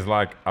 and then he's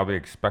like, "I'll be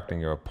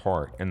expecting a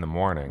report in the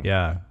morning."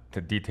 Yeah. To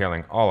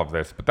detailing all of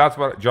this, but that's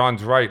what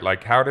John's right.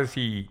 Like, how does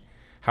he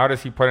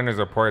put in his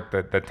report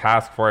that the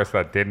task force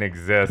that didn't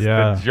exist,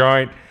 Yeah. the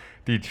joint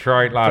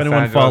Detroit, Los If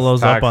anyone Angeles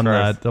follows up task on force-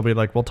 that, they'll be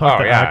like, "We'll talk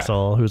Oh, to yeah.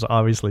 Axel, who's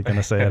obviously going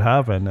to say it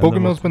happened." And then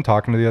Bogomil's been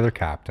talking to the other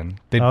captain.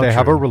 They Oh,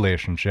 have a true.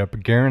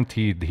 relationship.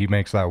 Guaranteed he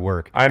makes that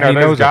work. I And know he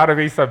there's knows it. got to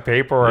be some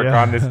paperwork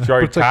Yeah. on this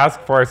joint it's like, task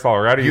force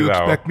already, You though.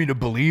 expect me to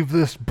believe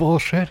this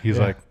bullshit? He's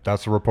like,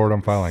 that's the report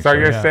I'm filing. So sir."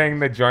 you're Yeah. saying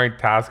the joint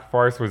task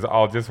force was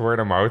all just word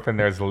of mouth, and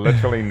there's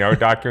literally no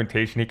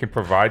documentation he can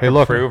provide Hey, to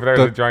look, prove there's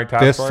the- a joint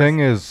task this force? thing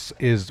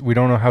is we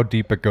don't know how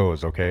deep it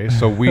goes. Okay,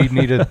 so we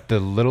needed the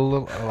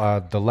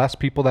less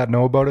people that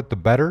know about it, the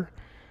better.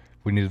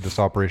 We needed this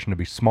operation to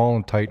be small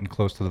and tight and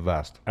close to the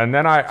vest. And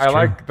then I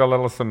like the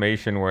little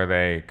summation where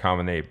they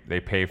come and they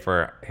pay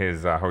for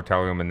his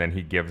hotel room, and then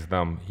he gives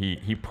them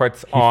he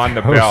puts on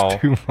the That was bill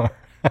too much.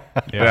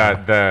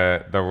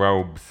 the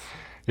robes,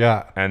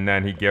 Yeah, and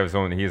then he gives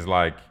them. He's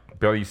like,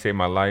 "Bill, you saved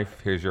my life.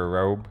 Here's your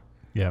robe."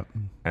 Yeah.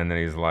 And then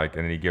he's like,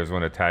 and then he gives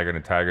one to Taggart,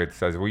 and Taggart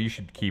says, "Well, you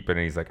should keep it."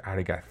 And he's like, "I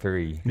already got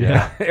 3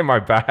 Yeah. in my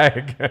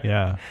bag."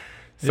 Yeah.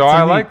 So It's a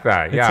I neat- like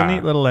that. Yeah, It's a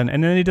neat little end.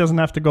 And then he doesn't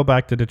have to go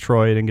back to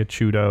Detroit and get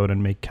chewed out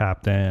and make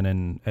captain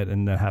and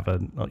then have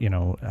a,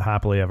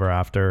 happily ever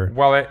after.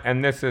 Well,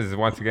 and this is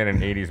once again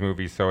an '80s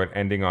movie, so it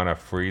ending on a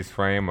freeze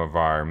frame of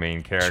our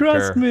main character.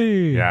 Trust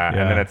me. Yeah,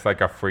 Yeah. and then it's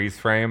like a freeze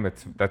frame.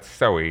 That's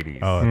so '80s.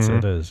 Oh,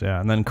 it is. Yeah.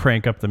 And then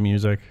crank up the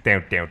music.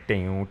 Down, down,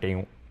 down,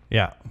 down,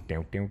 Yeah.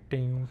 down, down,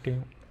 down,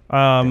 down.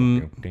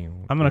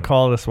 I'm going to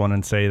call this one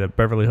and say that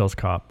Beverly Hills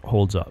Cop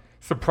holds up.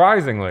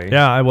 Surprisingly,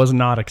 Yeah, I was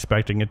not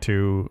expecting it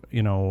to,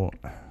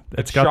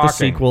 it's got the shocking.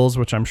 sequels,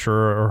 which I'm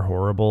sure are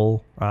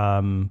horrible.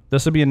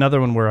 This would be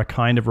another one where I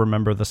kind of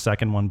remember the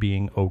second one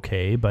being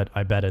okay, but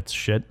I bet it's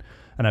shit.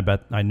 And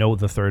I know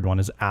the third one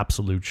is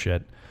absolute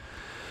shit.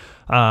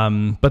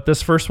 But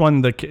this first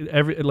one,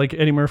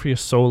 Eddie Murphy is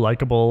so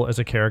likable as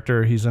a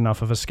character. He's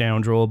enough of a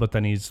scoundrel, but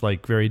then he's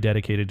like very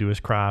dedicated to his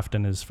craft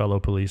and his fellow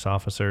police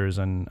officers.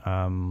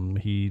 And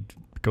he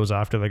goes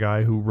after the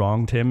guy who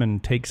wronged him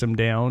and takes him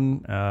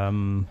down.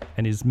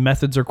 And his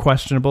methods are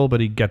questionable, but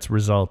he gets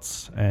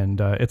results. And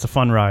it's a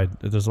fun ride.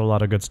 There's a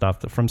lot of good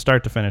stuff. From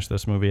start to finish,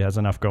 this movie has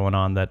enough going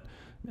on that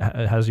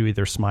has you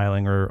either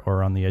smiling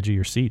or on the edge of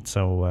your seat.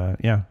 So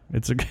yeah,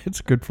 it's a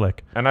good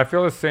flick. and I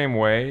feel the same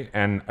way,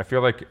 and I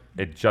feel like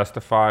it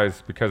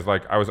justifies because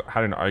like I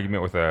had an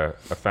argument with a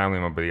family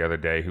member the other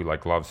day who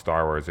like loves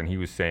Star Wars, and he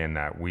was saying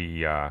that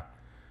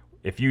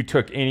if you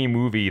took any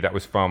movie that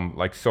was from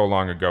like so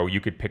long ago, you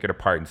could pick it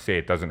apart and say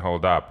it doesn't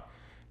hold up.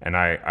 And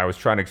I was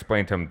trying to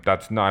explain to him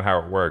that's not how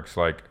it works.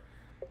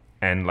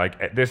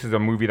 This is a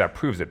movie that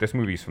proves it. This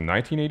movie's from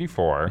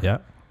 1984. Yeah.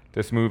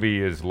 This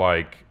movie is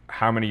like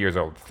how many years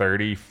old?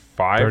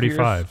 35 years?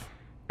 35.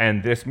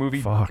 And this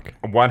movie Fuck.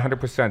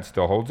 100%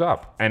 still holds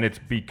up. And it's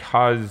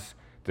because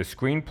The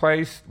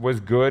screenplay was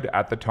good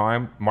at the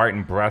time.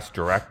 Martin Brest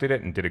directed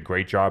it and did a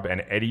great job.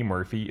 And Eddie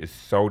Murphy is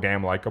so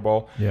damn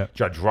likable. Yeah.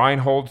 Judge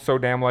Reinhold's so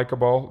damn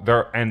likable.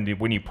 And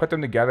when you put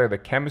them together, the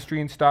chemistry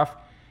and stuff,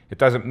 it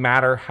doesn't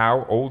matter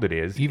how old it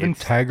is. Even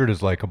It's- Taggart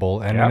is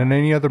likable, and Yep. in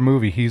any other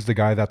movie, he's the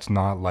guy that's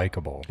not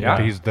likable. Yeah.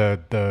 Like, he's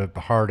the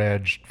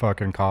hard-edged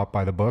fucking cop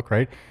by the book,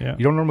 right? Yeah.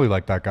 You don't normally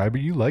like that guy,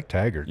 but you like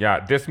Taggart. Yeah,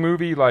 this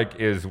movie like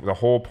is the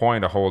whole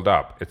point of Hold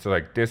Up. It's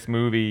like this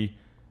movie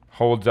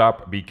holds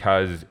up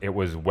because it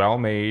was well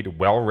made,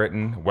 well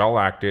written, well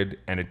acted,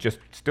 and it just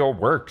still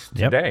works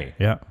Yep. today.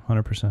 Yeah,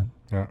 100%.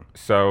 Yeah.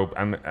 So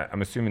I'm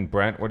assuming,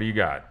 Brent, what do you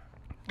got?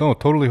 No, it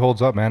totally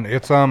holds up, man.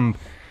 It's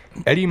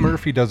Eddie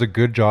Murphy does a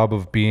good job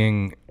of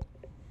being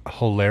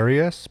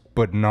hilarious,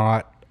 but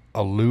not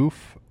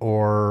aloof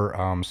or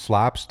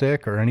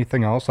slapstick or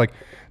anything else. Like,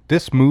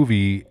 this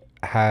movie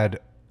had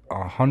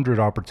 100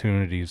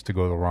 opportunities to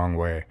go the wrong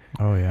way,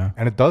 Oh, yeah.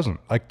 and it doesn't.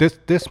 Like,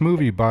 this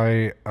movie,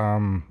 by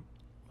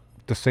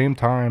the same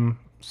time,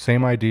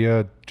 same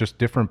idea, just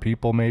different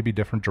people, maybe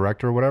different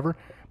director or whatever,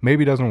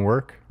 maybe doesn't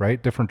work,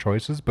 right? Different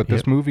choices, but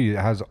this Yep. movie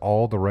has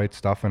all the right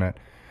stuff in it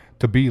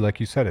to be, like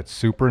you said, it's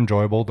super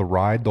enjoyable. The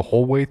ride the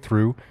whole way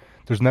through.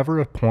 There's never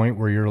a point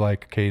where you're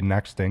like, okay,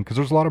 next thing. Because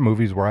there's a lot of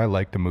movies where I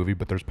like the movie,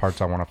 but there's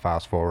parts I want to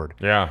fast forward.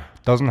 Yeah.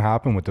 Doesn't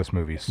happen with this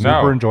movie. Super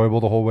No.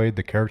 enjoyable the whole way.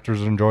 The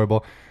characters are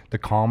enjoyable. The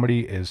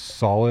comedy is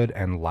solid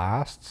and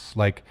lasts.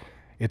 Like,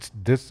 it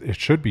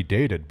should be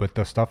dated, but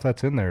the stuff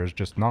that's in there is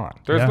just not.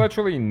 There's Yeah.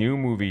 literally new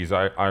movies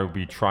I'll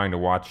be trying to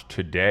watch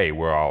today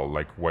where I'll,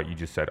 like what you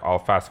just said, I'll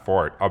fast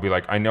forward. I'll be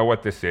like, I know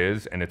what this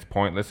is and it's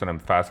pointless and I'm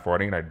fast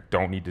forwarding and I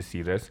don't need to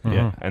see this.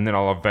 Yeah. And then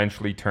I'll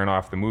eventually turn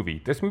off the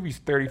movie. This movie's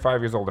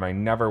 35 years old and I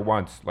never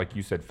once, like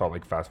you said, felt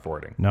like fast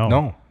forwarding.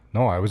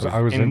 No, I was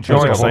was into it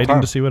enjoyable. the whole Exciting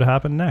time. to see what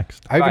happened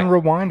next. I even Like,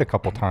 rewind a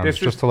couple times this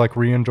just is- to like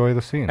re-enjoy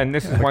the scene. And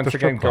this is Like once the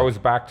strip again club. goes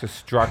back to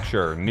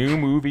structure. New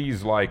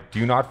movies like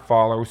do not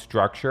follow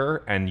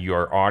structure and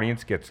your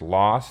audience gets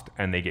lost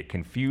and they get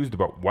confused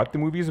about what the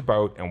movie is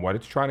about and what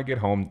it's trying to get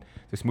home.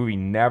 This movie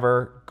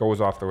never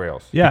goes off the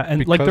rails. Yeah,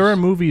 and like there because- are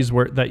movies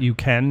where that you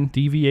can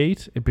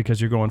deviate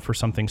because you're going for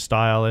something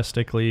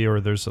stylistically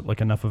or there's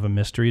like enough of a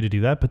mystery to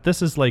do that. But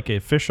this is like a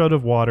fish out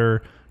of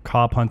water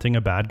cop hunting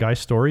a bad guy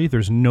story.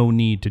 There's no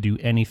need to do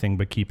anything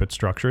but keep it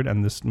structured.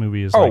 And this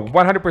movie is Oh, like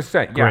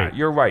 100%. Yeah, great.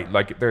 you're right.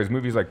 Like there's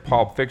movies like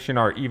Pulp Fiction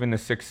or even The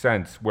Sixth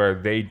Sense where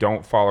they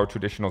don't follow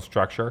traditional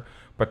structure,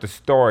 but the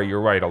story,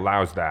 you're right,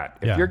 allows that.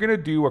 If Yeah. you're going to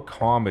do a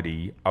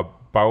comedy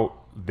about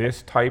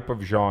this type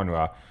of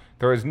genre,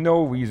 there is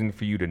no reason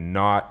for you to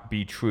not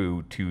be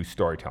true to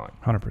storytelling.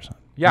 100%.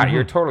 Yeah,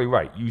 you're totally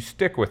right. You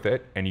stick with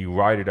it and you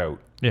ride it out.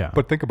 Yeah.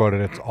 But think about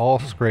it, it's all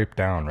scraped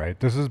down, right?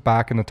 This is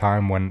back in the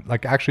time when,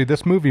 like, actually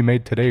this movie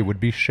made today would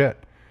be shit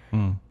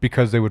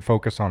because they would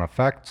focus on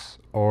effects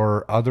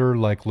or other,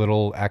 like,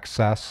 little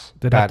excess.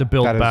 They'd have to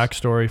build that is-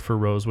 backstory for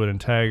Rosewood and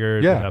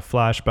Taggart. Yeah. And have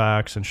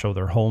flashbacks and show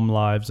their home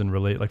lives and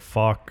relate. Like,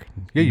 fuck.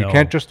 Yeah, you no.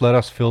 can't just let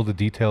us fill the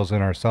details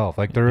in ourselves.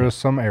 Like, there are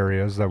some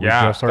areas that we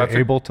Yeah, just are that's a-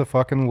 able to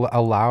fucking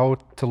allow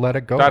to let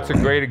it go. That's a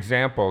great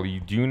example. You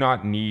do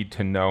not need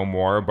to know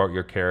more about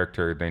your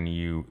character than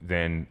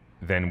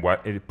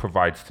what it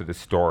provides to the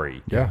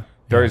story. Yeah.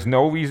 There is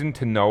no reason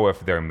to know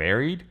if they're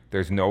married.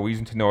 There's no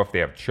reason to know if they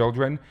have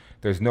children.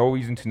 There's no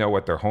reason to know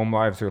what their home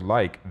lives are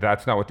like.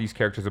 That's not what these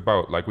characters are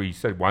about. Like we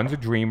said, one's a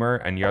dreamer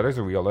and the other's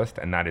a realist,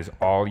 and that is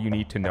all you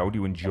need to know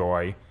to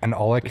enjoy. And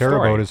all I the care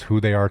story. about is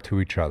who they are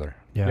to each other.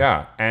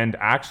 Yeah. And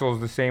Axel's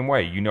the same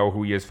way. You know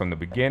who he is from the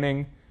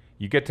beginning.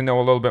 You get to know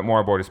a little bit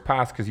more about his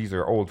past because these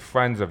are old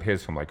friends of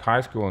his from like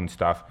high school and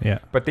stuff. Yeah.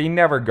 But they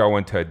never go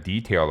into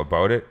detail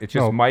about it. It's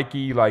just No.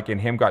 Mikey, like, and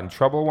him got in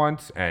trouble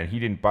once and he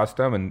didn't bust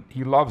him and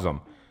he loves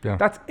him. Yeah.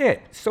 That's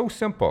it. So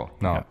simple.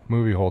 No,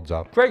 movie holds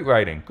up. Great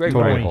writing. Great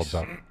Totally writing. holds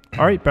up.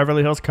 All right,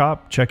 Beverly Hills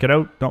Cop. Check it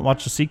out. Don't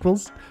watch the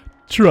sequels.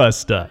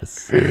 Trust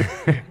us.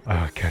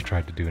 I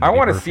tried to do an I Eddie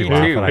want to Murphy see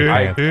laugh, two. and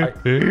I can't.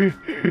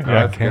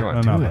 That's a good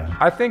one. No, no.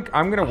 I think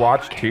I'm going to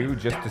watch two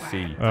just to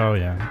see. Oh,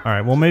 yeah. All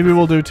right. Well, maybe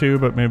we'll do two,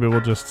 but maybe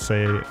we'll just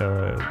say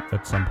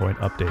at some point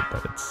update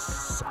that it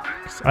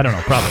sucks. I don't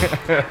know. Probably.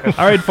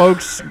 All right,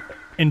 folks.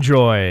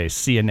 Enjoy.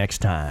 See you next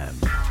time.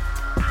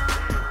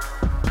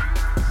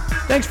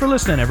 Thanks for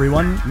listening,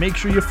 everyone. Make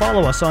sure you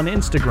follow us on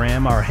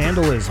Instagram. Our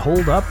handle is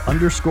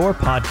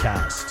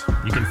holdup_podcast.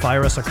 You can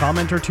fire us a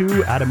comment or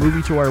two, add a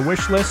movie to our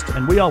wish list,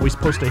 and we always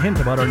post a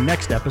hint about our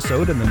next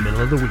episode in the middle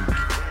of the week.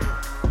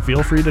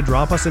 Feel free to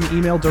drop us an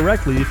email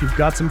directly if you've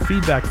got some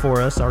feedback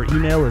for us. Our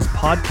email is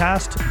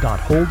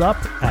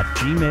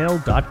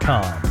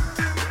podcast.holdup@gmail.com.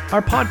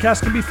 Our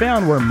podcast can be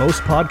found where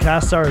most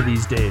podcasts are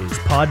these days: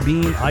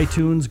 Podbean,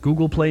 iTunes,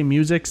 Google Play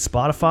Music,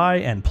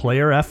 Spotify, and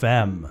Player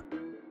FM.